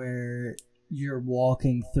one where you're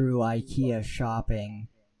walking through IKEA shopping,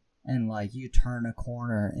 and, like, you turn a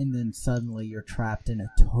corner, and then suddenly you're trapped in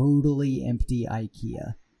a totally empty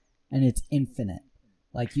IKEA. And it's infinite.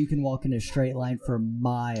 Like, you can walk in a straight line for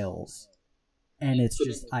miles, and it's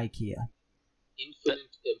just IKEA.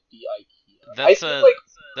 Infinite empty IKEA.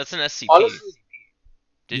 That's an SCP. Honestly,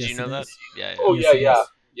 Did you know that? Yeah. Oh, Yes,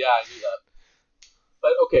 yeah, I knew that.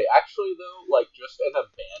 But, okay, actually, though, like, just an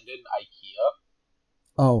abandoned IKEA...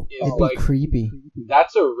 Oh, it'd be creepy.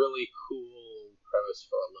 That's a really cool premise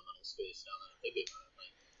for a liminal space now that I'm thinking about it.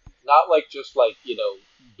 Like, not, like, just, like, you know,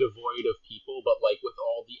 devoid of people, but, like, with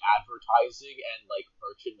all the advertising and, like,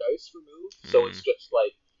 merchandise removed. So it's just,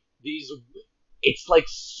 like, it's,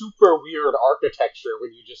 like, super weird architecture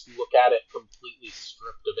when you just look at it completely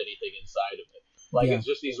stripped of anything inside of it. Like, It's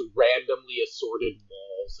just these randomly assorted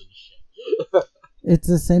malls and shit.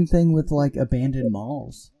 It's the same thing with, like, abandoned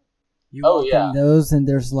malls. You walk in those, and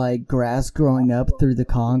there's, like, grass growing up through the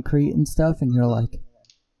concrete and stuff, and you're like,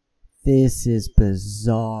 this is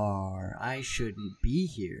bizarre. I shouldn't be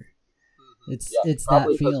here. It's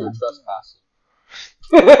that feeling.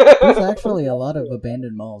 There's actually a lot of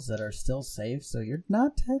abandoned malls that are still safe, so you're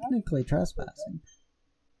not technically trespassing.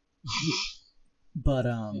 But,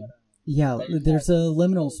 yeah, there's a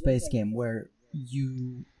liminal space game where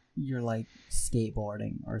you're, like,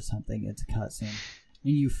 skateboarding or something. It's a cutscene.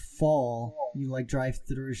 And you fall, you like drive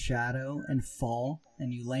through a shadow and fall,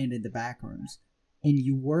 and you land in the back rooms. And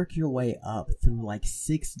you work your way up through like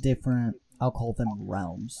 6 different, I'll call them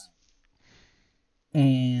realms.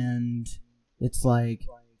 And it's like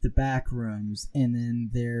the back rooms, and then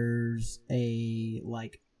there's a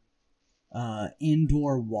like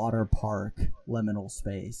indoor water park liminal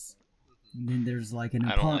space. And then there's like an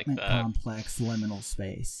apartment complex liminal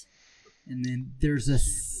space. And then there's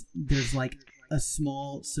like a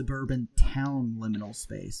small suburban town liminal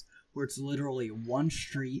space where it's literally one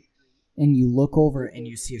street, and you look over and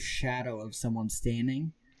you see a shadow of someone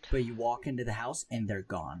standing, but you walk into the house and they're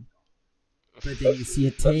gone. But then you see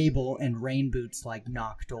a table and rain boots like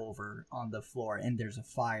knocked over on the floor, and there's a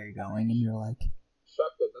fire going, and you're like,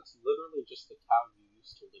 Shaka, that's literally just the town you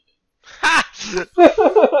used to live in.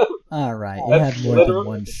 Alright, it had more than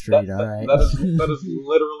one street, alright. That is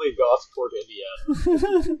literally Gosport,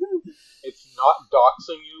 Indiana. It's not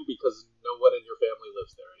doxing you because no one in your family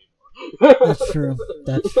lives there anymore.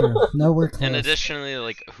 That's true. No, we're close. And additionally,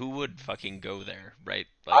 like, who would fucking go there, right?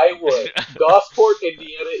 Like... I would. Gosport,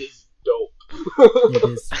 Indiana is dope.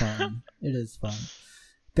 It is fun.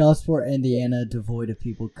 Gosport, Indiana, devoid of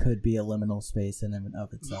people, could be a liminal space in and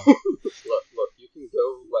of itself. Look, you can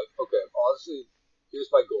go, like, okay, honestly,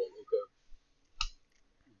 here's my goal, okay?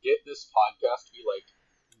 Get this podcast to be, like,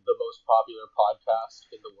 the most popular podcast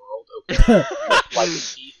in the world, okay? Like,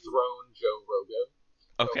 dethrone Joe Rogan.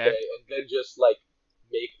 Okay. And then just, like,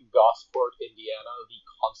 make Gosport, Indiana the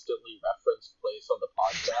constantly referenced place on the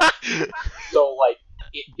podcast. So, like,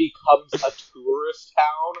 it becomes a tourist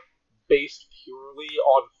town based purely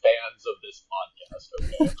on fans of this podcast,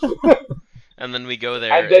 okay? And then we go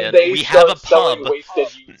there, and then we have a pub.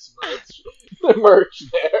 Wasted Youths merch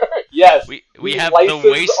there. Yes. We have the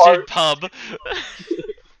Wasted Pub.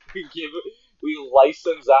 We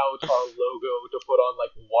license out our logo to put on,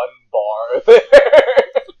 like, one bar there.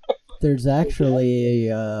 There's actually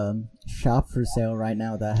a shop for sale right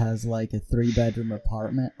now that has, like, a 3-bedroom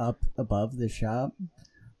apartment up above the shop.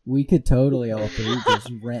 We could totally all three just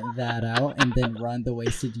rent that out and then run the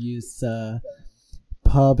Wasted Youths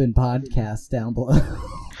pub and podcast down below.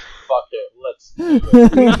 Fuck it, let's do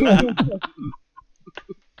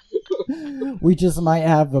it. We just might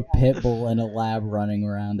have a pit bull and a lab running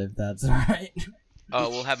around, if that's alright. Oh,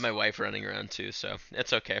 we'll have my wife running around too, so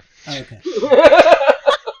it's okay. Okay.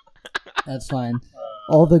 That's fine.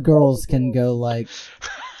 All the girls can go, like,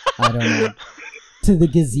 I don't know, to the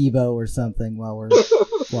gazebo or something while we're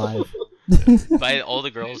live. By all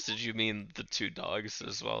the girls, did you mean the 2 dogs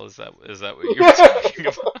as well? Is that what you were talking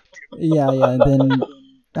about? Yeah, and then,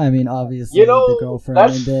 I mean, obviously the girlfriend,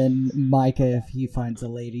 and then Micah if he finds a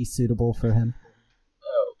lady suitable for him.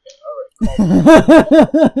 Oh, okay,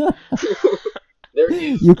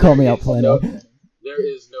 alright. You call me out plenty. There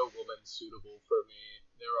is no woman suitable for me.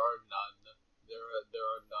 There are none. There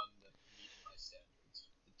are none that meet my standards.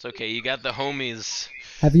 It's okay, you got the homies.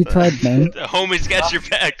 Have you tried men? The homies got your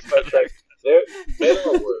back. Men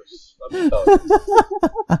are worse. Let me tell you.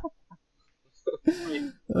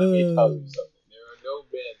 Let me tell you something. There are no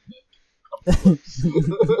men that come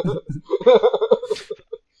close.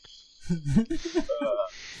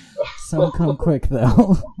 Some come quick,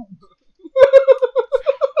 though.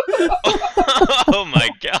 Oh my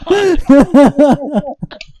god.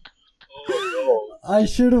 Oh no. I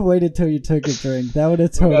should have waited till you took a drink. That would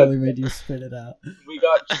have totally made you spit it out. We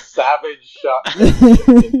got savage shot.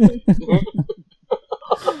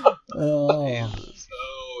 Oh.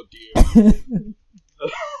 Oh dear.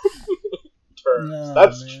 Turns. No,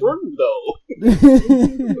 That's man. true though.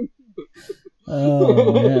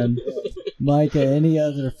 Oh man, Micah, any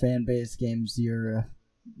other fan-based games you're a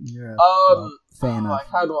fan of? I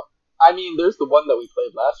had one. I mean, there's the one that we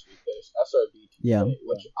played last week. There's SRB 2K, Yeah.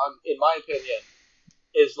 which, in my opinion,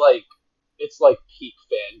 is like it's like peak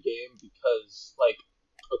fan game because, like,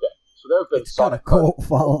 okay, so there have been It's got a Sonic cult Kart.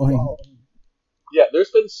 following. Yeah, there's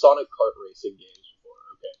been Sonic Kart racing games before.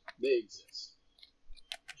 Okay, they exist.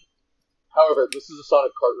 However, this is a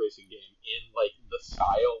Sonic Kart racing game in like the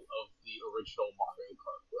style of the original Mario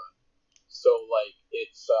Kart run. So like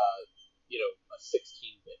it's a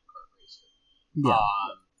 16-bit kart racer. Yeah.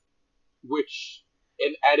 Which,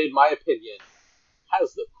 and in my opinion,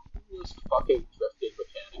 has the coolest fucking drifting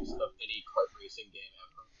mechanics of any kart racing game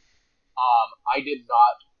ever. I did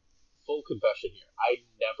not, full confession here, I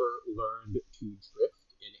never learned to drift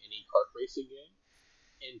in any kart racing game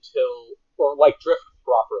or like drift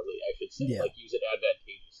properly, I should say, Yeah. like use it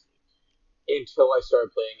advantageously, until I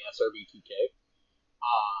started playing SRB 2K,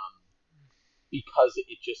 because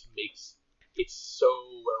it just makes it so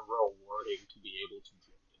rewarding to be able to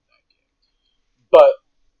drift in that game. But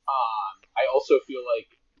I also feel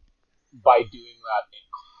like by doing that, it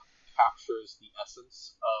captures the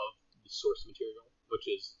essence of the source material, which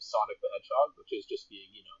is Sonic the Hedgehog, which is just being,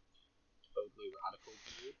 totally radical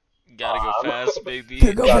dude. Gotta go fast, baby.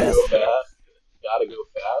 Gotta go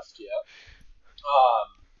fast, yeah.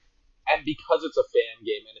 And because it's a fan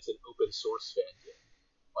game and it's an open source fan game,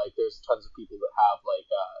 like there's tons of people that have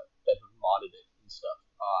that have modded it and stuff,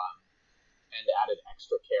 and added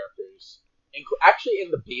extra characters. Actually,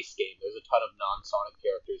 in the base game, there's a ton of non-Sonic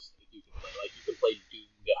characters that you can play. Like you can play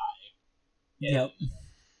Doom Guy in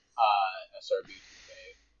SRB 2K.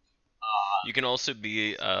 You can also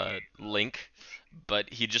be Link,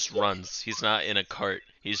 but he just runs. He's not in a cart.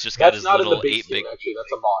 He's just got his That's not in little the base 8-bit. game, actually.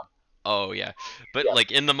 That's a mod. Oh yeah, but Yeah.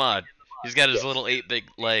 like in the mod, he's got his little 8-bit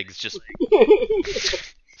legs. Just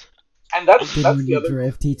And that's Then when the you other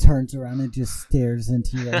drift, he turns around and just stares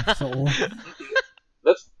into your soul.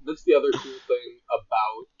 that's the other cool thing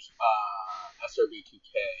about SRB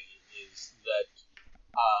 2K is that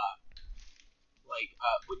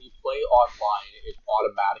when you play online, it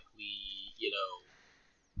automatically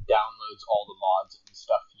downloads all the mods and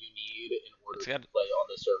stuff you need in order to play on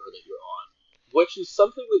the server that you're on, which is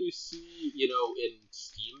something that you see in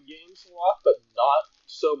Steam games a lot, but not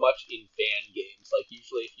so much in fan games. Like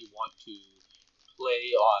usually, if you want to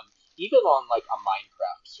play even on like a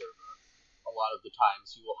Minecraft server, a lot of the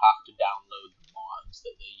times you will have to download the mods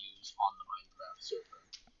that they use on the Minecraft server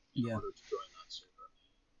in order to join that server.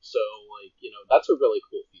 So that's a really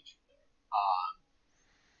cool feature there.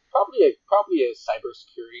 Probably a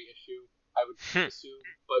cybersecurity issue, I would assume,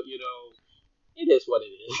 but it is what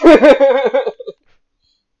it is.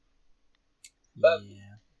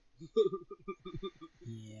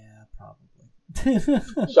 Yeah, probably.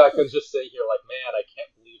 Shotgun's just sitting here like, man, I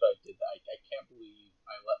can't believe I did that. I can't believe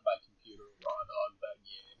I let my computer raw dog that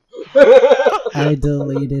game. I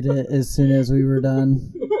deleted it as soon as we were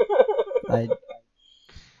done.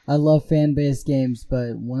 I love fan-based games,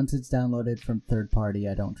 but once it's downloaded from third party,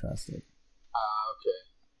 I don't trust it. Okay.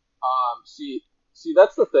 See,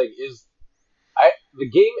 that's the thing is, the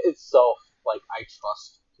game itself, like I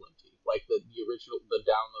trust plenty, like the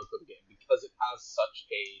download for the game, because it has such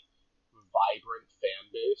a vibrant fan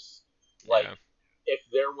base. Like, if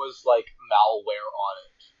there was like malware on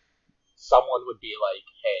it, someone would be like,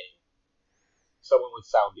 "Hey," someone would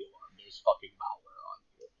sound the alarm. There's fucking malware on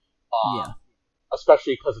here.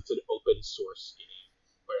 Especially because it's an open source game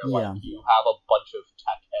where you have a bunch of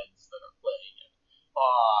tech heads that are playing it.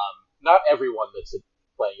 Not everyone that's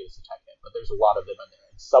playing it is a tech head, but there's a lot of them in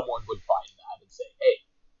there, and someone would find that and say, "Hey,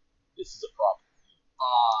 this is a problem."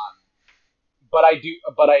 But I do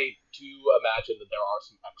imagine that there are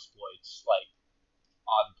some exploits like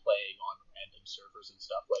on playing on random servers and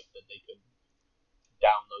stuff like that. They could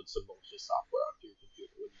download some malicious software onto your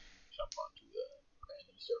computer when you jump onto a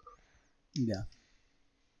random server. Yeah.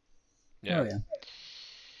 Yeah. Oh,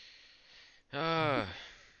 yeah.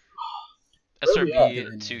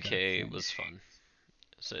 SRB 2K was fun.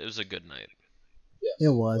 So it was a good night. Yes,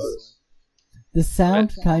 it was. The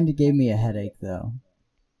sound kind of gave me a headache, though.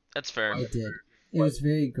 That's fair. It did. It was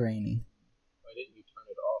very grainy. Why didn't you turn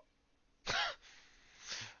it off?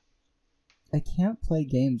 I can't play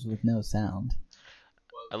games with no sound.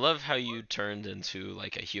 Well, I love how you turned into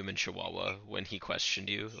like a human chihuahua when he questioned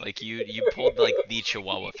you. Like you pulled like the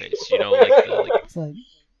chihuahua face, you know, like the like. It's like,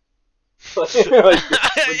 like the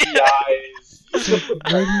squinty eyes.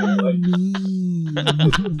 what do you mean?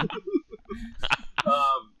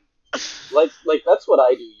 Like that's what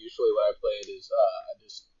I do usually when I play it is I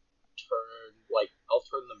just I'll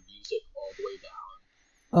turn the music all the way down.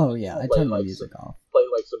 Oh yeah, I turn the music off. Play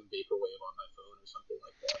like some vaporwave on my phone or something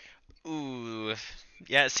like that. Ooh,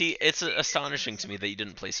 yeah. See, it's astonishing to me that you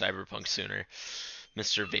didn't play Cyberpunk sooner,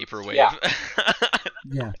 Mr. Vaporwave. Yeah.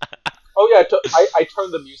 Yeah. Oh yeah, I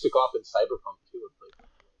turned the music off in Cyberpunk too.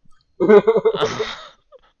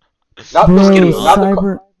 Not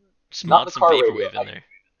Bro, just mod some Vaporwave in there.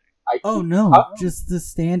 Oh no, just the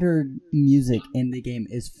standard music in the game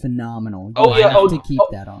is phenomenal. You have to keep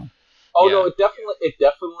that on. Oh yeah. No, it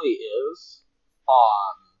definitely is.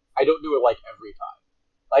 I don't do it like every time.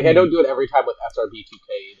 Like I don't do it every time with SRB2K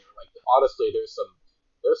either. Like honestly, there's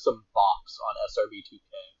some bops on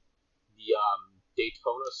SRB2K. The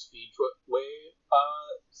Daytona Speedway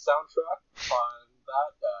soundtrack on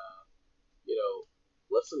that.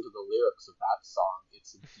 Listen to the lyrics of that song.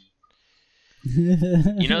 It's deep.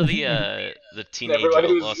 You know the Teenage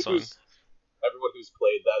Outlaw song? Everyone who's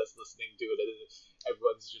played that is listening to it.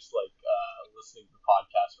 Everyone's just like listening to the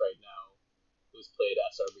podcast right now who's played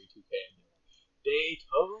SRB2K and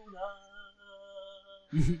Daytona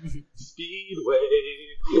Speedway.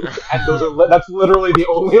 And that's literally the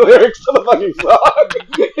only lyrics to the fucking song.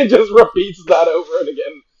 It just repeats that over and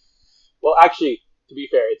again. Well, actually, to be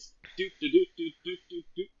fair, it's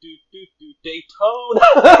Daytona.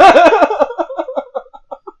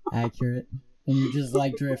 Accurate. And you're just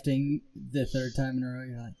like drifting the third time in a row.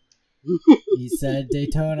 You're like, he said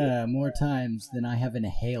Daytona more times than I have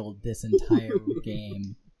inhaled this entire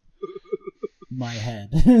game. My head.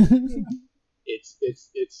 It's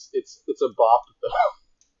a bop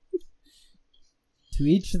though. To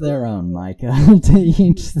each their own, Micah. To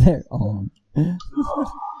each their own.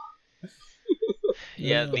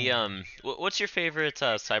 Yeah, the what's your favorite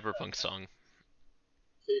Cyberpunk song?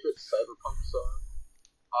 Favorite Cyberpunk song?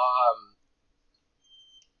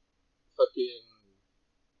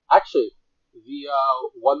 Actually, the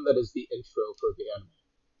one that is the intro for the anime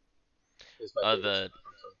is my favorite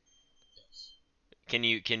Cyberpunk song. Yes.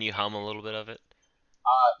 Can you hum a little bit of it?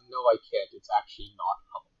 No, I can't. It's actually not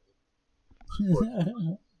hummable.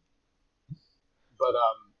 But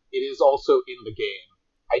it is also in the game.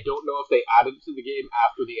 I don't know if they added it to the game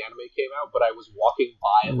after the anime came out, but I was walking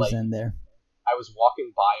by it was in there. I was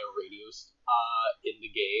walking by a radio in the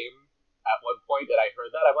game at one point, and I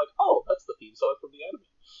heard that. I'm like, oh, that's the theme song from the anime.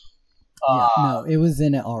 No, it was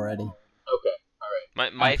in it already. Okay, all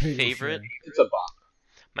right. My favorite. Sure. It's a bop.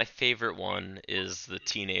 My favorite one is the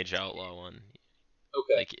Teenage Outlaw one.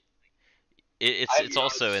 Okay. Like it's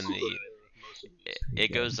also in the.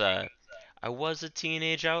 It goes I was a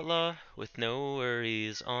teenage outlaw with no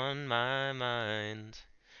worries on my mind.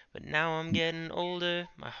 But now I'm getting older,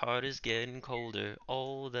 my heart is getting colder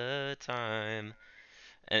all the time.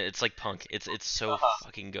 And it's like punk. It's so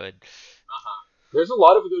fucking good. There's a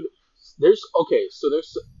lot of good. So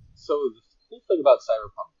the cool thing about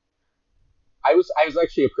Cyberpunk, I was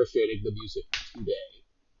actually appreciating the music today.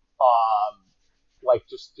 Like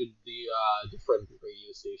just the different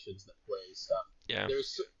radio stations that play stuff. Yeah.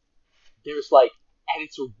 There's like, and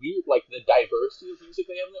it's a weird, like, the diversity of music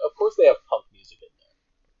they have in there. Of course they have punk music in there,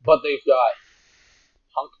 but they've got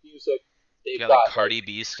punk music, they've got like Cardi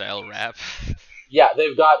B style rap. Yeah,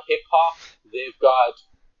 they've got hip-hop, they've got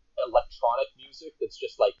electronic music that's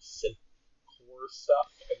just like synthcore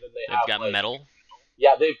stuff, and then they've got like, metal.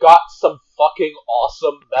 Yeah, they've got some fucking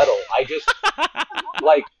awesome metal. I just,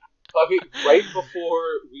 like, fucking right before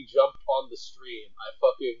we jumped on the stream, I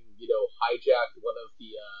fucking, hijacked one of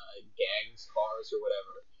the gang's cars or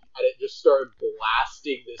whatever, and it just started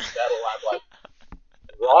blasting this metal. I'm like,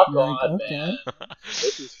 rock on, man.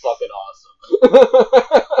 This is fucking awesome.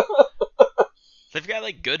 They've got,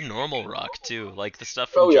 like, good normal rock, too. Like, the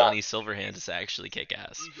stuff from Johnny Silverhand is actually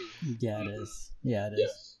kick-ass. Yeah, it is. Yeah, it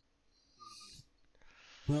is.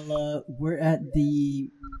 Well, we're at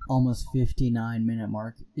the almost 59-minute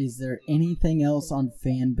mark. Is there anything else on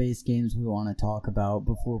fan-based games we want to talk about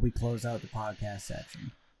before we close out the podcast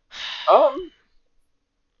section? I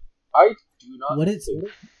do not.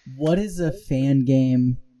 What is a fan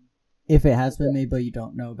game, if it has been made but you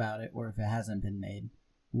don't know about it, or if it hasn't been made?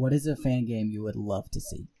 What is a fan game you would love to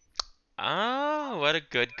see? What a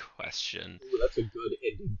good question. Ooh, that's a good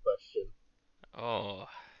ending question. Oh.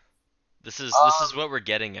 This is what we're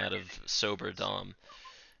getting out of Sober Dom.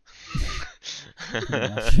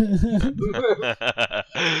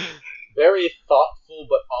 Very thoughtful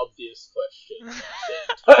but obvious question. At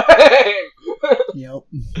the same time. Yep.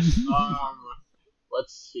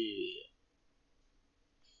 Let's see.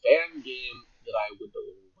 Fan game that I would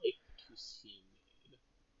like to see made.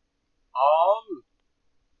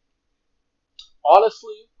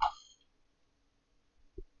 Honestly,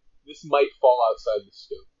 this might fall outside the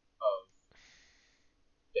scope of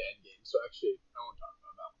fan games, so actually, I won't talk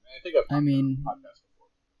about that one. I think I've talked about it on the podcast before.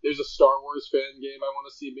 There's a Star Wars fan game I want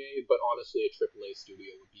to see made, but honestly, a AAA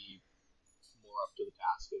studio would be more up to the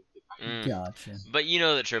task of the kind of. Gotcha. But you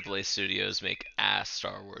know that AAA studios make ass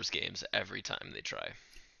Star Wars games every time they try.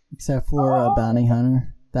 Except for Bounty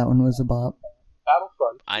Hunter. That one was a bop.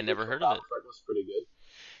 Battlefront. I never heard of it. Battlefront was pretty good.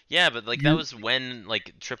 Yeah, but like that was when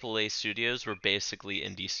like AAA studios were basically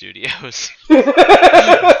indie studios.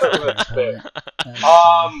 That's fair.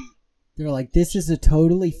 They're like, this is a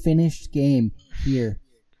totally finished game. Here,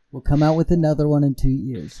 we'll come out with another one in 2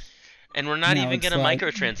 years. And we're not No, even it's gonna like-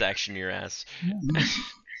 microtransaction your ass.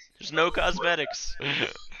 There's no cosmetics.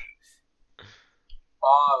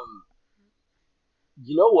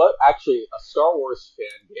 You know what? Actually, a Star Wars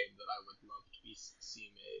fan game that I would love to see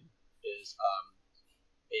made is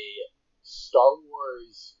a Star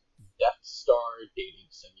Wars Death Star dating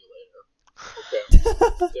simulator. Okay.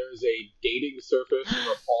 There's a dating surface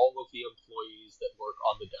for all of the employees that work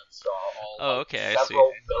on the Death Star. Several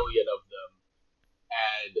million of them,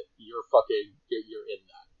 and you're in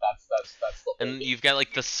that. That's the whole And game. you've got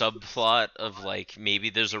like the subplot of like maybe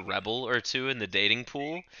there's a rebel or two in the dating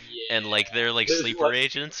pool, and like they're like There's, sleeper like-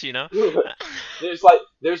 agents, you know? there's like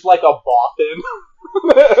a Bothan,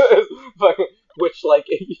 which like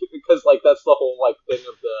because like that's the whole like thing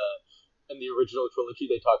of in the original trilogy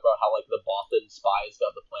they talk about how like the Bothan spies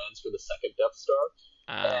got the plans for the second Death Star,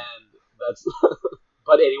 and that's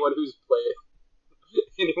but anyone who's played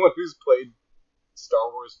Star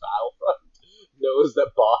Wars Battlefront knows that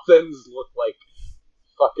Bothans look like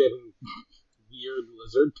fucking weird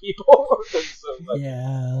lizard people, and so like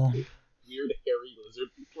Yeah. weird hairy lizard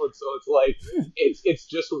people, and so it's like it's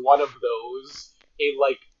just one of those in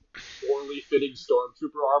like poorly fitting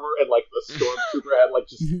stormtrooper armor, and like the stormtrooper had like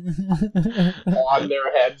just on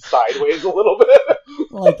their head sideways a little bit,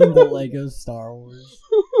 Like in the Lego Star Wars.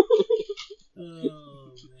 Oh, man.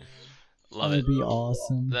 Love That'd it. be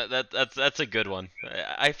awesome. That's a good one.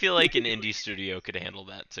 I feel like an indie studio could handle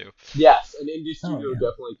that too. Yes, an indie studio yeah.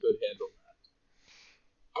 definitely could handle that.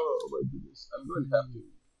 Oh my goodness, I'm going to have to.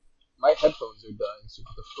 My headphones are dying, so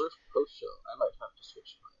for the first post show, I might have to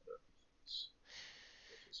switch to my other headphones.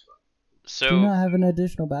 Which is fine. Do you So not have an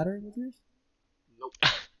additional battery with yours? Nope.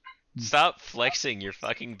 stop flexing your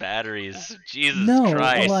fucking batteries. Jesus No,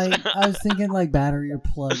 Christ. like I was thinking like battery or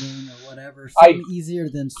plug-in or whatever. Something easier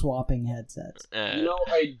than swapping headsets. You know,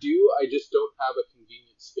 I do. I just don't have a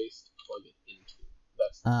convenient space to plug it into.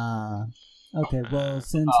 That's Okay, well,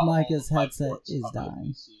 since Micah's my headset ports is on my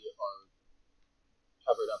dying. PC are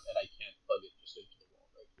covered up, and I can't plug it just into the wall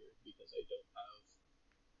right here because I don't have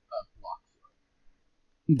a block for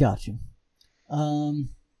it. Got you.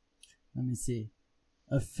 Let me see.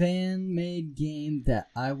 A fan-made game that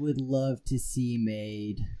I would love to see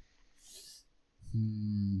made.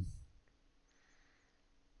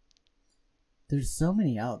 There's so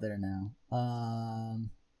many out there now.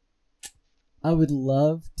 I would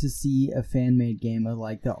love to see a fan-made game of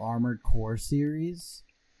like the Armored Core series,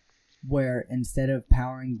 where instead of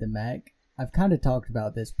powering the mech, I've kind of talked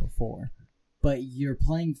about this before, but you're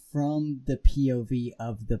playing from the POV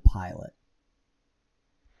of the pilot.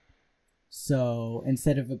 So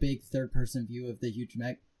instead of a big third-person view of the huge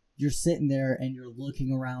mech, you're sitting there and you're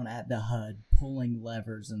looking around at the HUD, pulling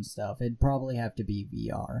levers and stuff. It'd probably have to be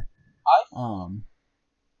VR.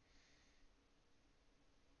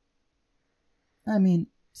 I mean,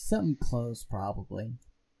 something close probably.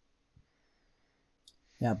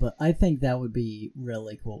 Yeah, but I think that would be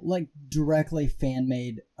really cool. Like, directly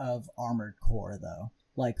fan-made of Armored Core, though.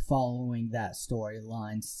 Like, following that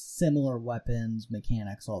storyline, similar weapons,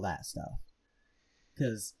 mechanics, all that stuff.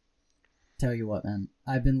 Because, tell you what, man,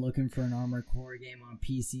 I've been looking for an Armored Core game on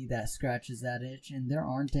PC that scratches that itch, and there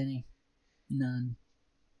aren't any. None.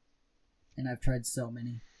 And I've tried so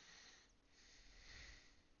many.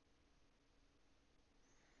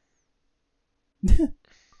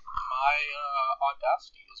 My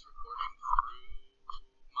Audacity is recording through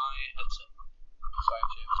my headset, so I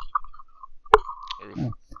actually have to keep it turned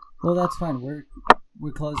on. Well, that's fine. We're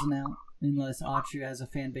closing out, unless Achu has a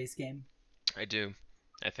fan-based game. I do,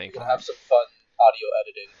 I think. We can have some fun audio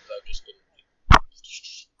editing because I've just been like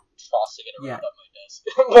tossing it around Yeah. on my desk.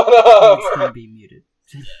 But, It's gonna be muted.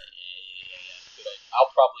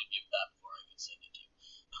 I'll probably mute that before I can send it to you.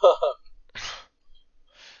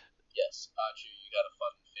 Yes, Achu, you got a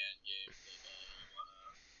fun fan game that you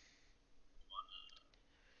wanna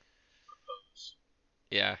propose?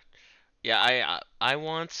 Yeah. I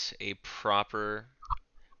want a proper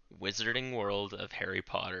Wizarding World of Harry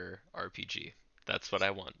Potter RPG. That's what I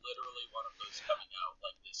want. Literally one of those coming out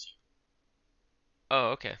like this year.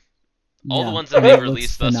 Oh, okay. All the Yeah, ones that and they've it looks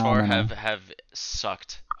released thus far phenomenal. have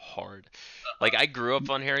sucked hard. Like, I grew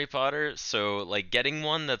up on Harry Potter, so like getting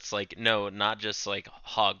one that's like, no, not just like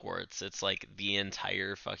Hogwarts, it's like the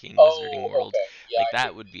entire fucking Wizarding World. Okay. Yeah, Like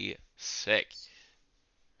that would be sick.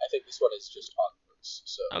 I think this one is just Hogwarts.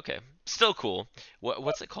 So. Okay, still cool.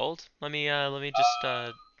 What's it called? Let me just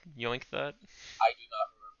yoink that. I do not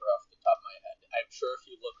remember off the top of my head. I'm sure if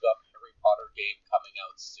you look up Harry Potter game coming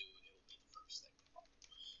out soon, it will be the first thing.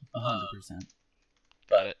 100%.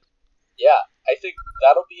 Got it. Yeah, I think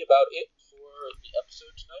that'll be about it for the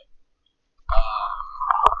episode tonight.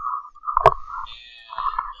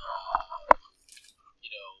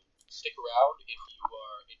 Stick around if you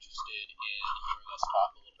are interested in hearing us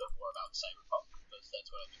talk a little bit more about Cyberpunk, because that's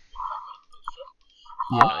what I think we're going to talk about in the post show.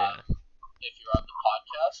 Yeah. If you're on the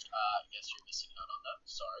podcast, I guess you're missing out on that.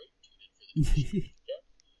 Sorry. Tune in for the future.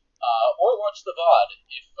 Or watch the VOD.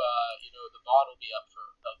 If the VOD will be up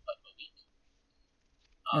for about a week.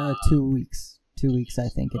 2 weeks. 2 weeks, I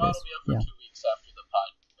think it is. It'll be up for 2 weeks after the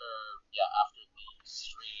after the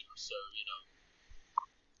stream. So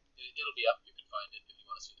it'll be up. You can find it if you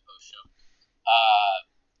want to see the post show.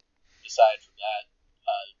 Aside from that,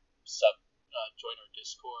 join our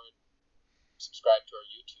Discord, subscribe to our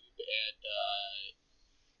YouTube, and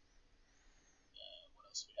what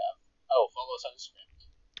else do we have? Oh, follow us on Instagram.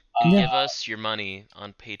 And give us your money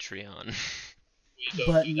on Patreon.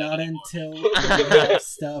 But not until we have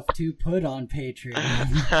stuff to put on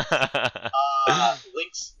Patreon.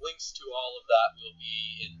 Links to all of that will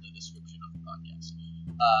be in the description of the podcast.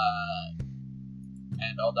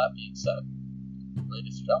 And all that being said,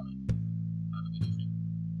 ladies and gentlemen, have a good evening.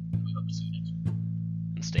 We hope to see you next week.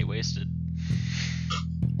 And stay wasted.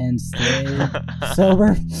 And stay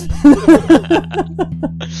sober.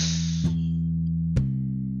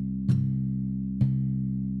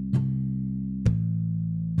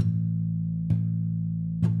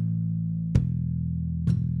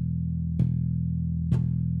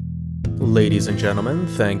 Ladies and gentlemen,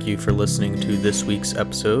 thank you for listening to this week's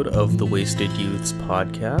episode of the Wasted Youths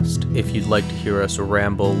podcast. If you'd like to hear us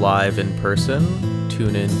ramble live in person,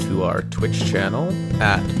 tune in to our Twitch channel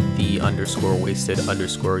at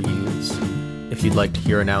 @the_wasted_youths. If you'd like to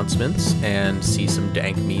hear announcements and see some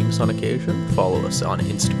dank memes on occasion, follow us on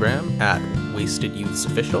Instagram at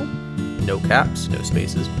WastedYouthsOfficial. No caps, no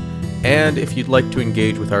spaces. And if you'd like to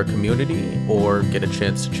engage with our community or get a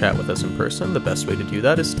chance to chat with us in person, the best way to do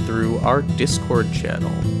that is through our Discord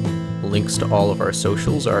channel. Links to all of our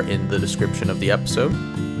socials are in the description of the episode.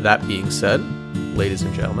 That being said, ladies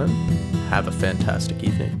and gentlemen, have a fantastic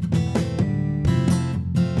evening.